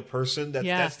can see the person.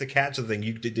 That's the catch of the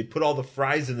thing. They put all the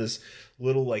fries in this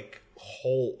little like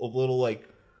hole,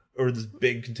 or this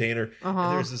big container, and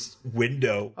there's this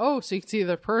window. Oh, so you can see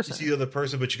the person. You see the other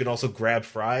person, but you can also grab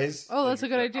fries. Oh, that's a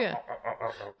good idea.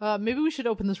 Maybe we should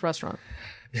open this restaurant.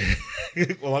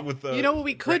 Along with you know what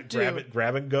we could do?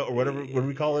 Grab and go, or whatever. What did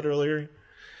we call it earlier?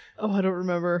 Oh, I don't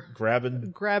remember. Grab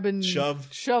and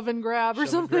shove and grab or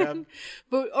something.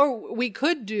 But we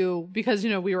could do, because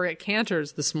we were at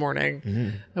Cantor's this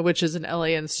morning, which is an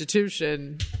LA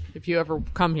institution if you ever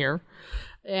come here,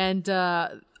 and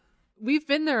we've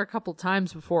been there a couple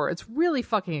times before. It's really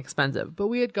fucking expensive, but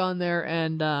we had gone there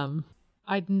and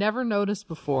I'd never noticed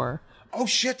before. Oh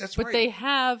shit, that's right. But they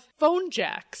have phone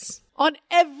jacks on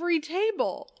every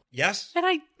table. Yes. And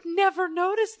I never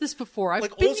noticed this before. I've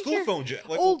like been old school here, phone jack.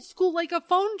 Like old school, like a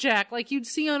phone jack, like you'd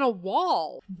see on a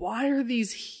wall. Why are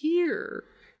these here?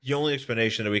 The only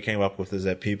explanation that we came up with is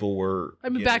that people were...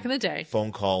 back in the day.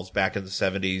 Phone calls back in the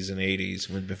 70s and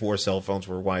 80s, before cell phones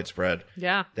were widespread.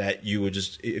 Yeah. That you would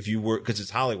just... If you were... Because it's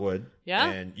Hollywood.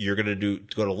 Yeah. And you're going to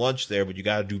go to lunch there, but you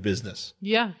got to do business.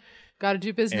 Yeah. Got to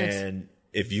do business. And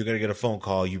if you're going to get a phone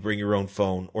call, you bring your own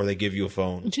phone, or they give you a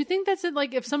phone. Do you think that's it?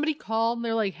 Like, if somebody called and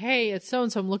they're like, hey, it's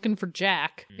so-and-so, I'm looking for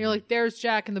Jack. And you're like, there's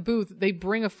Jack in the booth. They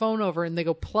bring a phone over and they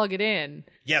go plug it in.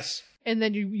 Yes. And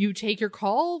then you take your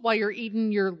call while you're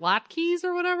eating your latkes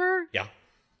or whatever? Yeah.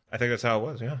 I think that's how it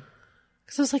was, yeah.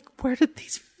 Because I was like, where did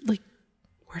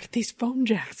these phone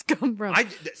jacks come from?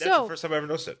 That's the first time I ever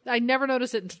noticed it. I never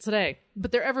noticed it until today,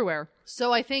 but they're everywhere.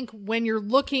 So I think when you're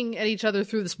looking at each other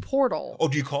through this portal... Oh,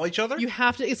 do you call each other? You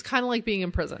have to... It's kind of like being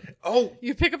in prison. Oh.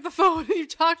 You pick up the phone and you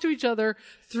talk to each other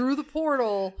through the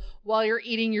portal while you're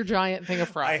eating your giant thing of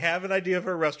fries. I have an idea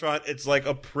for a restaurant. It's like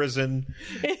a prison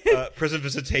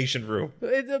visitation room.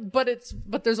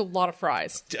 But there's a lot of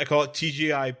fries. I call it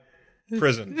TGI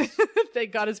Prison.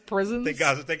 Thank God it's prison. Thank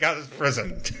God it's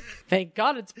prison. Thank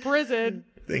God it's prison.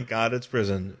 Thank God it's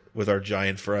prison with our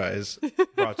giant fries.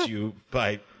 Brought to you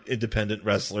by independent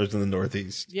wrestlers in the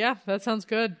Northeast. Yeah, that sounds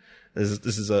good.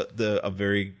 This is a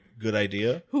very good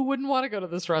idea. Who wouldn't want to go to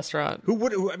this restaurant?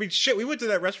 I mean, shit, we went to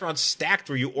that restaurant Stacked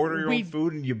where you order your own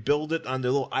food and you build it on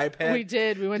the little iPad. We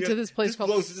did. We went to this place called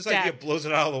Stacked. This idea blows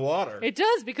it out of the water. It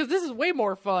does, because this is way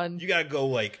more fun. You gotta go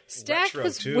like Stacked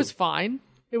retro, was fine.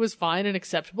 It was fine and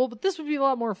acceptable, but this would be a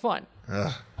lot more fun.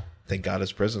 Thank God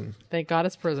it's prison. Thank God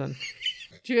it's prison.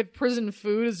 Do you get prison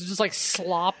food? Is it just like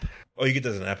slop? Oh, you get that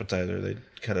as an appetizer. They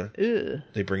kind of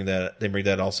they bring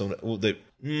that also.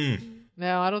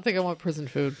 No, I don't think I want prison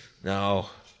food. No.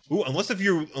 Ooh, unless if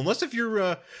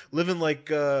you're living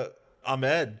like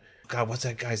Ahmed. God, what's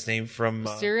that guy's name from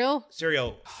Serial?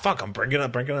 Fuck, I'm bringing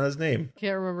on his name.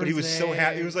 Can't remember. But he was so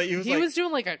happy. He was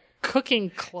doing like a cooking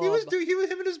club. Him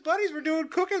and his buddies were doing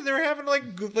cooking. They were having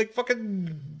like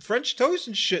fucking French toast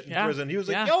and shit in prison. He was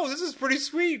like, "Yo, this is pretty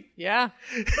sweet." Yeah.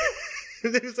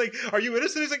 And he was like, "Are you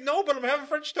innocent?" He's like, "No, but I'm having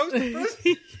French toast in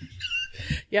prison."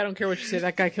 Yeah, I don't care what you say.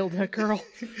 That guy killed that girl.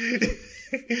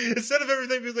 Instead of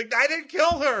everything, he was like, "I didn't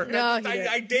kill her. No,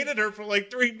 I dated her for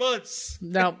like 3 months."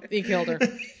 No, he killed her.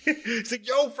 He's like,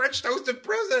 "Yo, French toast in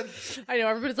prison." I know,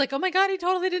 everybody's like, "Oh my God, he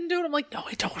totally didn't do it." I'm like, "No,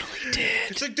 he totally did."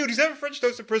 It's like, dude, he's having French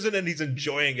toast in prison and he's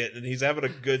enjoying it and he's having a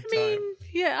good time.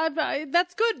 Yeah,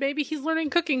 that's good. Maybe he's learning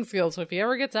cooking skills. So if he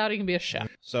ever gets out, he can be a chef.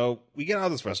 So we get out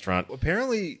of this restaurant.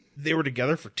 Apparently, they were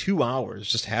together for 2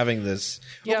 hours just having this.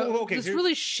 Yeah, okay, this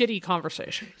really shitty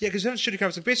conversation. Yeah, because having shitty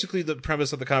conversation. Basically, the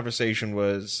premise of the conversation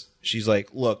was she's like,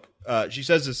 look, she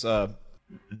says this,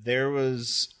 there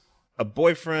was a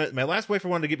boyfriend. My last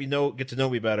boyfriend wanted to get to know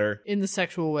me better. In the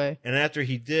sexual way. And after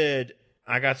he did,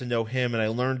 I got to know him and I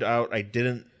learned out I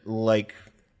didn't like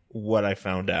what I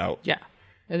found out. Yeah.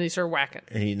 And they start whacking.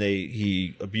 And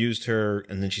he abused her,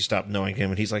 and then she stopped knowing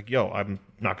him. And he's like, yo, I'm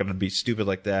not going to be stupid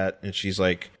like that. And she's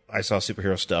like, I saw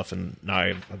superhero stuff, and now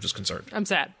I'm just concerned. I'm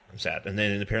sad. And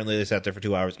then apparently they sat there for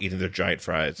 2 hours eating their giant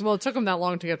fries. Well, it took them that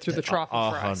long to get through the trough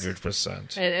of fries.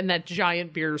 100%. And that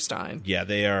giant beer stein. Yeah,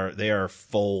 they are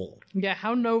full. Yeah,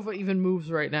 how Nova even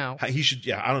moves right now. He should,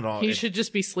 I don't know. He should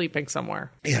just be sleeping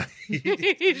somewhere. Yeah. He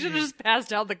should have just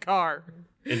passed out the car.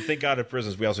 And thank God in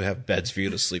prisons we also have beds for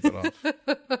you to sleep it off.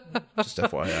 Just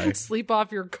FYI. Sleep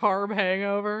off your carb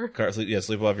hangover.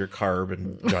 Sleep off your carb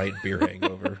and giant beer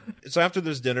hangover. So after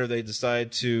this dinner, Nova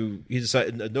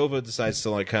decides to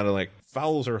like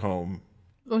follows her home.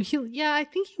 Well, I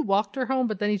think he walked her home,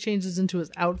 but then he changes into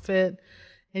his outfit.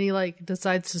 And he like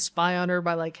decides to spy on her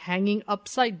by like hanging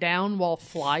upside down while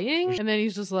flying. And then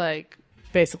he's just like,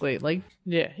 basically, like,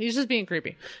 yeah, he's just being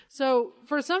creepy. So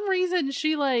for some reason,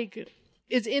 she like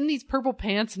is in these purple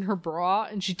pants in her bra,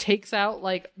 and she takes out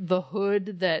like the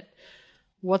hood that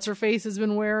what's her face has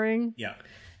been wearing. Yeah.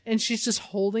 And she's just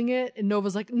holding it, and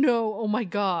Nova's like, no, oh my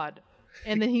God.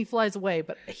 And then he flies away,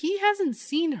 but he hasn't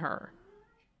seen her.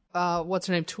 What's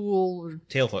her name?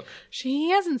 Tailhook.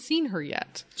 He hasn't seen her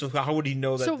yet. So how would he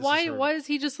know that? So this why is her? why is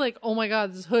he just like, oh my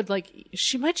God, this hood? Like,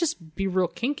 she might just be real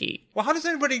kinky. Well, how does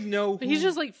anybody know? He's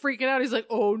just like freaking out. He's like,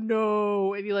 oh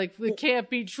no, and he like, it can't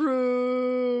be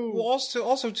true. Well,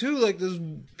 also too, like there's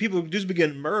people who just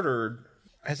begin murdered.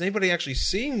 Has anybody actually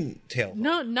seen Tailhook?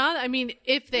 No, not. I mean,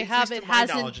 if they have, it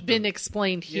hasn't been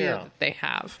explained here that they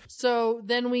have. So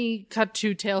then we cut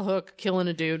to Tailhook killing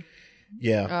a dude.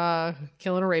 Yeah.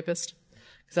 Killing a rapist.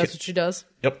 Because that's what she does.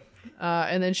 Yep.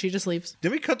 And then she just leaves.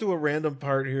 Then we cut to a random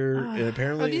part here, and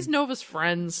apparently... Are these Nova's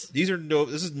friends? This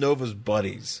is Nova's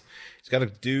buddies. He's got a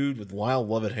dude with wild,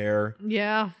 loved hair.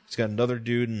 Yeah. He's got another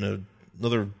dude and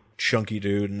another chunky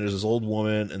dude, and there's this old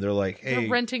woman, and they're like, hey... They're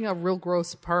renting a real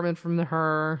gross apartment from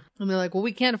her. And they're like, well,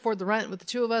 we can't afford the rent with the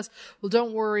two of us. Well,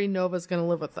 don't worry, Nova's going to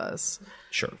live with us.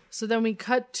 Sure. So then we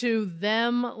cut to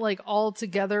them, like, all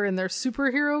together in their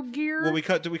superhero gear. Well, we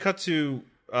cut to...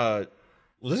 well,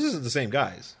 this isn't the same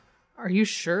guys. Are you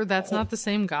sure that's not the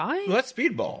same guy? Well, that's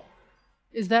Speedball.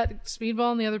 Is that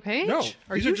Speedball on the other page? No.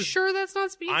 Are you sure that's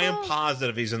not Speedball? I am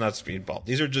positive he's not Speedball.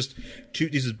 These are just two.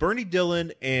 This is Bernie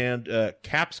Dillon and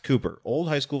Caps Cooper, old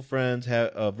high school friends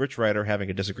of Rich Rider, having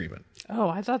a disagreement. Oh,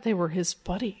 I thought they were his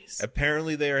buddies.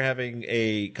 Apparently, they are having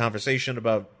a conversation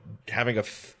about having a.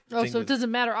 So it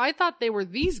doesn't matter. I thought they were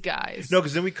these guys. No,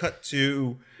 because then we cut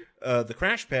to the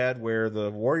crash pad where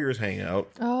the Warriors hang out.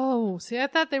 Oh, see, I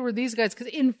thought they were these guys. Because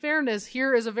in fairness,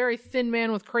 here is a very thin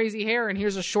man with crazy hair, and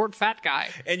here's a short, fat guy.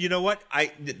 And you know what?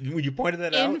 When you pointed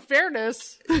that out. In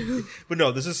fairness. But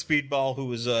no, this is Speedball,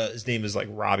 who is his name is like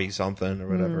Robbie something or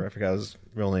whatever. I forgot his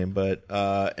real name. But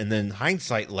and then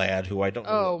Hindsight Lad, who I don't know.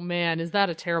 Oh man, is that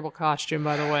a terrible costume,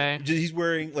 by the way? He's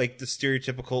wearing like the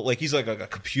stereotypical, like he's like a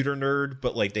computer nerd,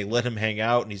 but like they let him hang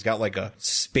out, and he's got like a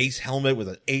space helmet with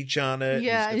an H on it.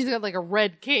 Yeah, and he's got like a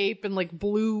red cape and like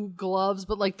blue gloves,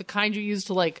 but like the kind you use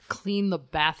to like clean the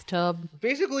bathtub.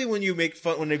 Basically, when you make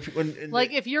fun,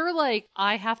 if you're like,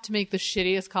 I have to make the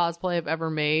shittiest cosplay I've ever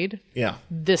made. Yeah,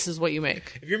 this is what you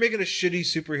make. If you're making a shitty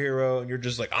superhero and you're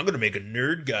just like, I'm gonna make a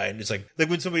nerd guy, and it's like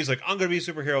when somebody's like, I'm gonna be a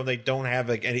superhero, and they don't have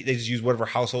like any, they just use whatever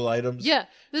household items. Yeah,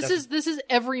 this is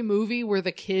every movie where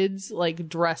the kids like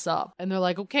dress up and they're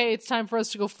like, okay, it's time for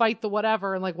us to go fight the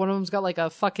whatever, and like one of them's got like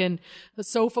a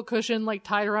sofa cushion like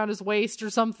tied around his waist or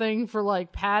something for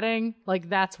like padding. Like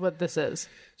that's what this is.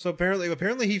 So apparently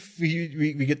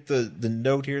we get the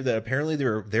note here that apparently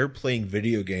they're playing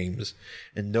video games,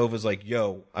 and Nova's like,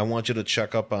 yo, I want you to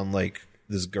check up on like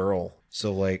this girl.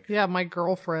 So like, yeah, my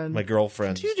girlfriend.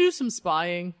 Did you do some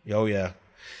spying? Oh yeah.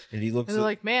 And he looks. And they're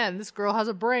like, man, this girl has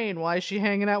a brain. Why is she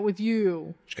hanging out with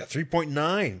you? She got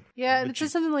 3.9. Yeah, and it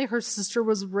says something like her sister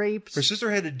was raped. Her sister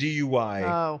had a DUI.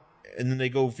 Oh. And then they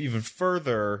go even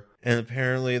further, and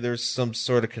apparently there's some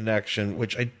sort of connection,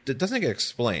 which it doesn't get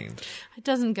explained. It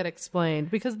doesn't get explained,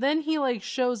 because then he like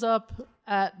shows up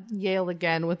at Yale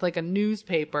again with like a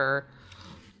newspaper,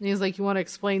 and he's like, you want to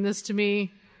explain this to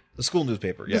me? The school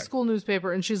newspaper, yeah. The school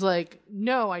newspaper, and she's like,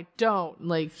 no, I don't.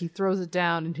 Like, he throws it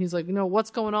down, and he's like, no,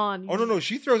 what's going on? Oh, no,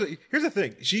 she throws it. Here's the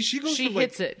thing. She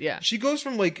hits it, yeah. She goes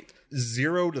from, like,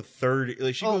 0 to 30.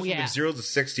 Like she goes from like 0 to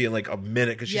 60 in like a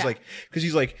minute because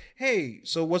he's like, hey,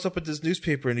 so what's up with this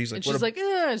newspaper? And he's like, and she's like,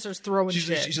 and starts throwing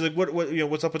shit. She's like, what,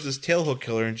 what's up with this tailhook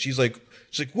killer? And she's like,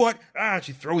 what? And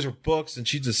she throws her books and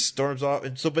she just storms off.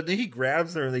 And so, but then he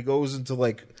grabs her and he goes into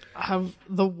like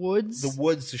the woods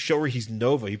to show her he's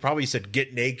Nova. He probably said,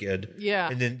 get naked. Yeah.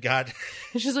 And then got.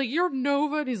 And she's like, you're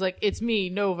Nova? And he's like, it's me,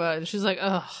 Nova. And she's like,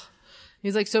 ugh.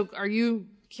 He's like, so are you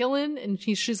killing? And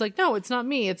she's like, no, it's not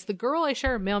me. It's the girl I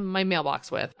share my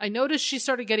mailbox with. I noticed she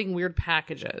started getting weird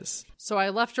packages. So I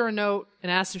left her a note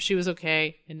and asked if she was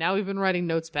okay. And now we've been writing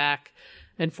notes back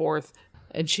and forth.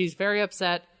 And she's very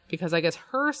upset because I guess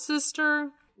her sister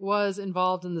was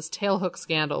involved in this tailhook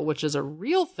scandal, which is a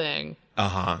real thing.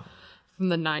 From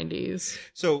the 90s.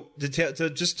 So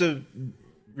just to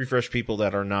refresh people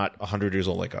that are not 100 years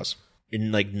old like us.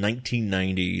 In like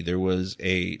 1990, there's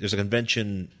a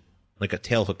convention, like a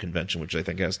tailhook convention, which I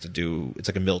think has to do, it's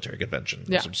like a military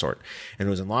convention of some sort. And it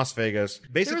was in Las Vegas.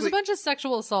 Basically, there was a bunch of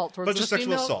sexual assault towards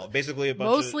Basically a bunch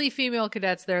mostly female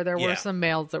cadets there. There were some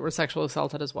males that were sexually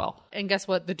assaulted as well. And guess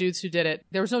what? The dudes who did it,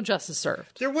 there was no justice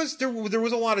served. There was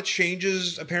a lot of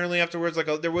changes apparently afterwards. Like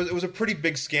it was a pretty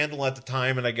big scandal at the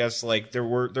time, and I guess like there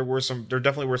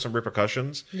definitely were some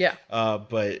repercussions. Yeah.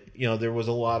 But there was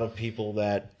a lot of people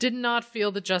that did not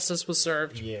feel that justice was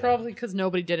served. Yeah. Probably because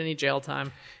nobody did any jail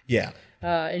time. Yeah.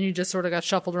 And you just sort of got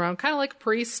shuffled around, kind of like a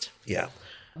priest. Yeah.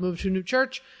 Moved to a new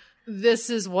church. This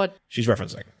is what she's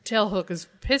referencing. Tailhook is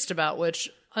pissed about, which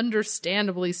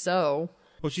understandably so.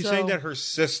 Well, she's saying that her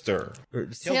sister,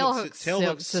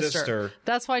 Tailhook's sister.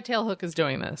 That's why Tailhook is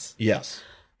doing this. Yes.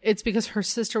 It's because her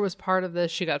sister was part of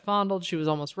this. She got fondled. She was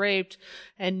almost raped.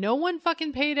 And no one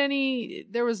fucking paid any.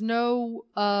 There was no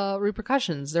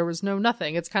repercussions. There was no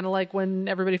nothing. It's kind of like when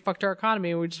everybody fucked our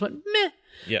economy and we just went, meh.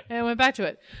 Yeah. And went back to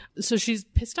it. So she's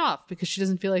pissed off because she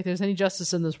doesn't feel like there's any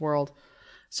justice in this world.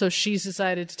 So she's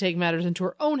decided to take matters into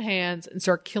her own hands and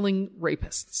start killing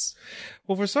rapists.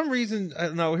 Well, for some reason,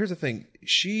 no, here's the thing.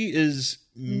 She is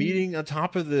meeting on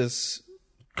top of this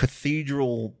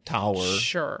cathedral tower.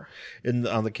 Sure.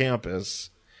 On the campus.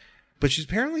 But she's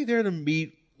apparently there to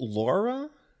meet Laura.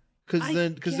 Because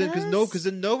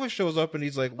then Nova shows up and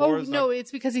he's like, Laura's it's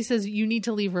because he says you need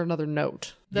to leave her another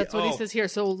note. That's what he says here.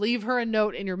 So leave her a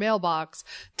note in your mailbox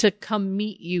to come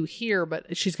meet you here,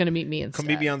 but she's going to meet me instead. Come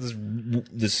meet me on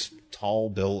this tall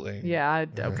building. Yeah,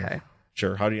 okay.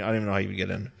 Sure. I don't even know how you get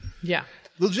in. Yeah.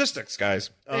 Logistics, guys.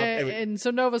 Anyway. And so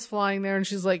Nova's flying there and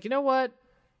she's like, you know what?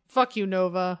 Fuck you,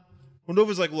 Nova. Well,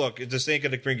 Nova's like, look, this ain't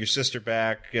going to bring your sister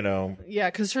back, Yeah,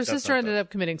 because her sister ended up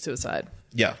committing suicide.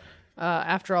 Yeah.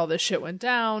 After all this shit went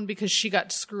down, because she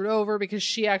got screwed over, because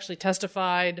she actually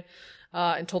testified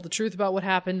and told the truth about what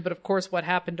happened. But of course, what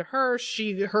happened to her,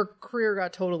 her career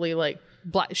got totally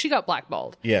she got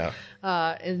blackballed. Yeah.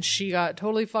 And she got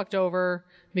totally fucked over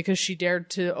because she dared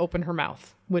to open her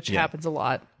mouth, which happens a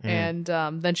lot. And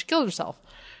then she killed herself.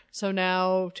 So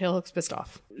now Tailhook's pissed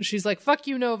off. She's like, fuck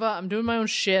you, Nova. I'm doing my own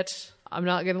shit. I'm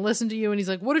not going to listen to you. And he's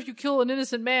like, what if you kill an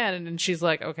innocent man? And she's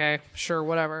like, okay, sure,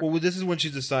 whatever. Well, this is when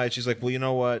she decides. She's like, well, you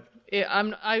know what?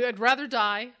 I'd rather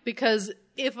die because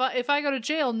if I go to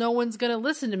jail, no one's going to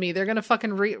listen to me. They're going to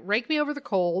fucking rake me over the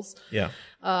coals. Yeah.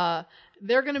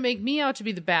 They're going to make me out to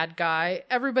be the bad guy.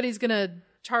 Everybody's going to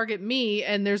target me.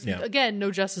 And again,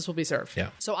 no justice will be served. Yeah.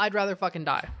 So I'd rather fucking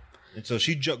die. And so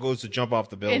she goes to jump off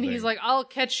the building. And he's like, I'll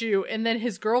catch you. And then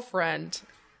his girlfriend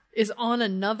is on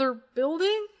another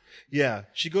building. Yeah,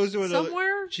 she goes to another.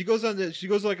 Somewhere? She goes on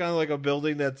a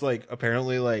building that's like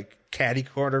apparently like catty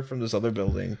corner from this other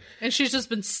building. And she's just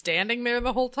been standing there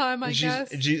the whole time, I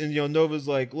guess. And Nova's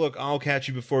like, look, I'll catch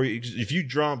you before you. If you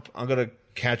jump, I'm gonna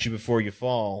catch you before you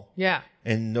fall. Yeah.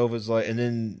 And Nova's like, and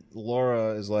then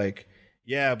Laura is like,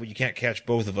 yeah, but you can't catch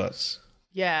both of us.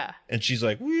 Yeah. And she's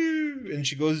like, woo, and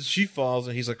she falls,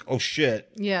 and he's like, oh shit.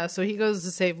 Yeah. So he goes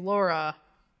to save Laura.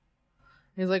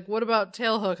 He's like, what about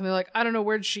Tailhook? And they're like, I don't know,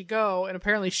 where'd she go? And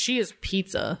apparently she is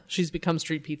pizza. She's become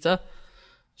street pizza.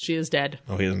 She is dead.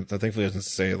 Oh, he doesn't. Thankfully, he doesn't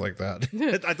say it like that.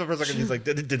 I thought for a second he's like,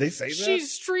 did they say that?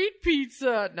 She's street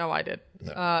pizza. No, I did.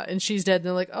 No. And she's dead. And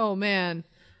they're like, oh man,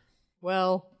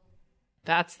 well,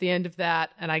 that's the end of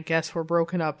that. And I guess we're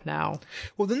broken up now.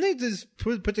 Well, then they just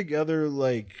put together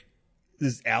like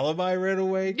this alibi right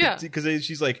away. Yeah. Because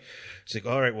she's like,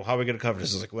 all right, well, how are we going to cover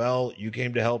this? It's like, well, you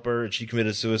came to help her and she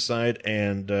committed suicide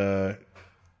and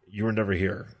you were never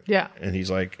here. Yeah. And he's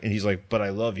like, but I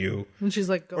love you. And she's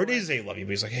like, or did he say love you?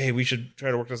 But he's like, hey, we should try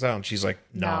to work this out. And she's like,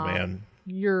 nah. Man.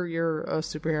 You're a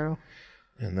superhero.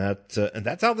 And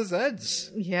that's how this ends.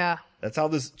 Yeah. That's how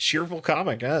this cheerful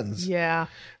comic ends. Yeah.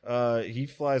 He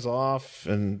flies off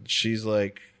and she's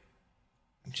like,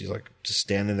 She's like just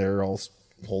standing there all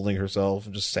holding herself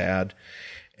and just sad.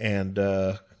 And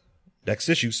next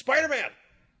issue, Spider-Man.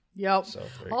 Yep. So,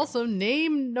 there you also,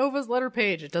 name Nova's letter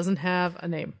page. It doesn't have a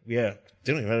name. Yeah,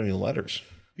 they don't even have any letters.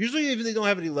 Usually, if they don't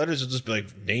have any letters, it'll just be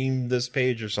like, name this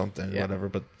page or something, whatever.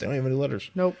 But they don't have any letters.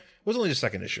 Nope. It was only the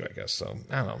second issue, I guess. So,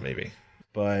 I don't know, maybe.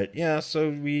 But, yeah, so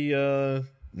we,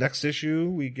 next issue,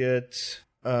 we get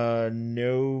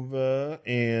Nova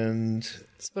and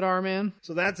Spider-Man.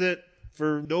 So that's it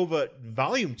for Nova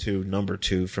Volume 2, Number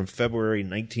 2 from February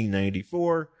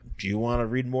 1994. Do you want to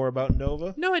read more about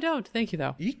Nova? No, I don't. Thank you,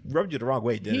 though. He rubbed you the wrong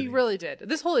way, didn't he? He really did.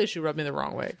 This whole issue rubbed me the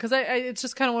wrong way. Because it's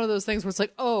just kind of one of those things where it's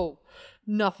like, oh,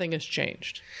 nothing has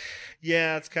changed.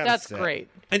 Yeah, it's kind of That's great.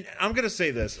 And I'm going to say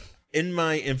this. In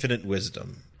my infinite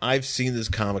wisdom, I've seen this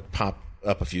comic pop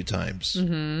up a few times.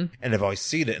 Mm-hmm. And I've always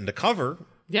seen it in the cover.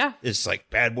 Yeah. It's like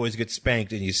bad boys get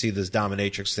spanked and you see this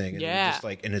dominatrix thing. And yeah. It's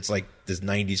like this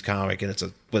 90s comic and it's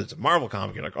a Marvel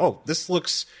comic. You're like, oh, this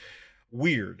looks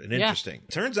weird and interesting.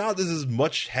 Turns out this is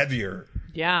much heavier.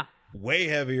 Yeah. Way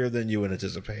heavier than you would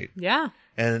anticipate. Yeah.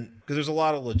 And because there's a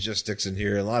lot of logistics in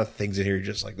here, a lot of things in here, you're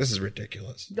just like, this is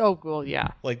ridiculous. Oh, well, yeah.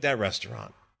 Like that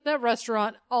restaurant.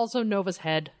 Also Nova's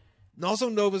head. And also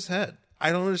Nova's head.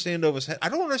 I don't understand Nova's head. I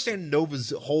don't understand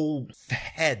Nova's whole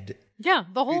head. Yeah,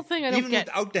 the whole thing I don't Even get.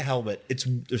 without the helmet,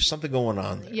 there's something going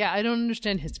on there. Yeah, I don't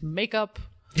understand his makeup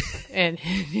and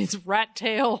his rat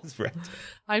tail.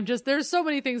 There's so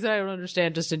many things that I don't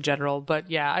understand just in general. But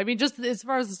yeah, I mean, just as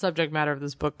far as the subject matter of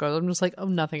this book goes, I'm just like, oh,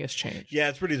 nothing has changed. Yeah,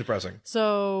 it's pretty depressing.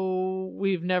 So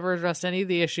we've never addressed any of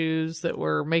the issues that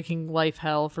were making life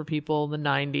hell for people in the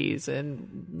 90s.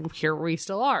 And here we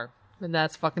still are. And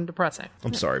that's fucking depressing.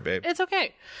 I'm sorry, babe. It's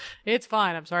okay. It's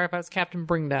fine. I'm sorry if I was Captain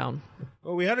Bringdown.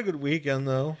 Well, we had a good weekend,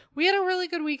 though. We had a really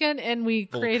good weekend, and we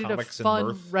created a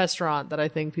fun restaurant that I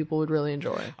think people would really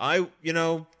enjoy.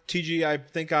 TG, I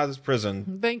thank God it's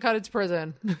prison. Thank God it's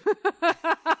prison.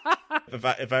 If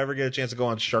I ever get a chance to go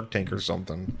on Shark Tank or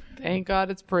something. Thank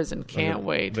God it's prison. Can't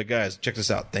wait. But guys, check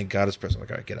this out. Thank God it's prison.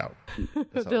 Okay, get out.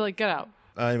 They're like, get out.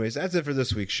 Anyways, that's it for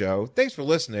this week's show. Thanks for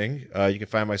listening. You can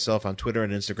find myself on Twitter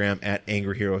and Instagram at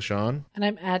Angry Hero Sean. And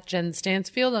I'm at Jen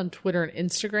Stansfield on Twitter and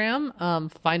Instagram.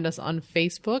 Find us on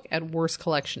Facebook at Worst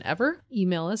Collection Ever.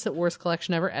 Email us at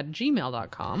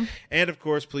worstcollectionever@gmail.com. And of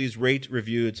course, please rate,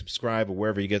 review, and subscribe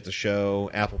wherever you get the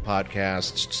show. Apple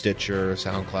Podcasts, Stitcher,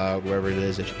 SoundCloud, wherever it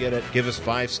is that you get it. Give us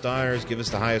 5 stars. Give us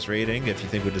the highest rating if you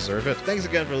think we deserve it. Thanks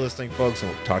again for listening, folks,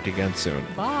 and we'll talk to you again soon.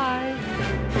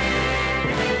 Bye.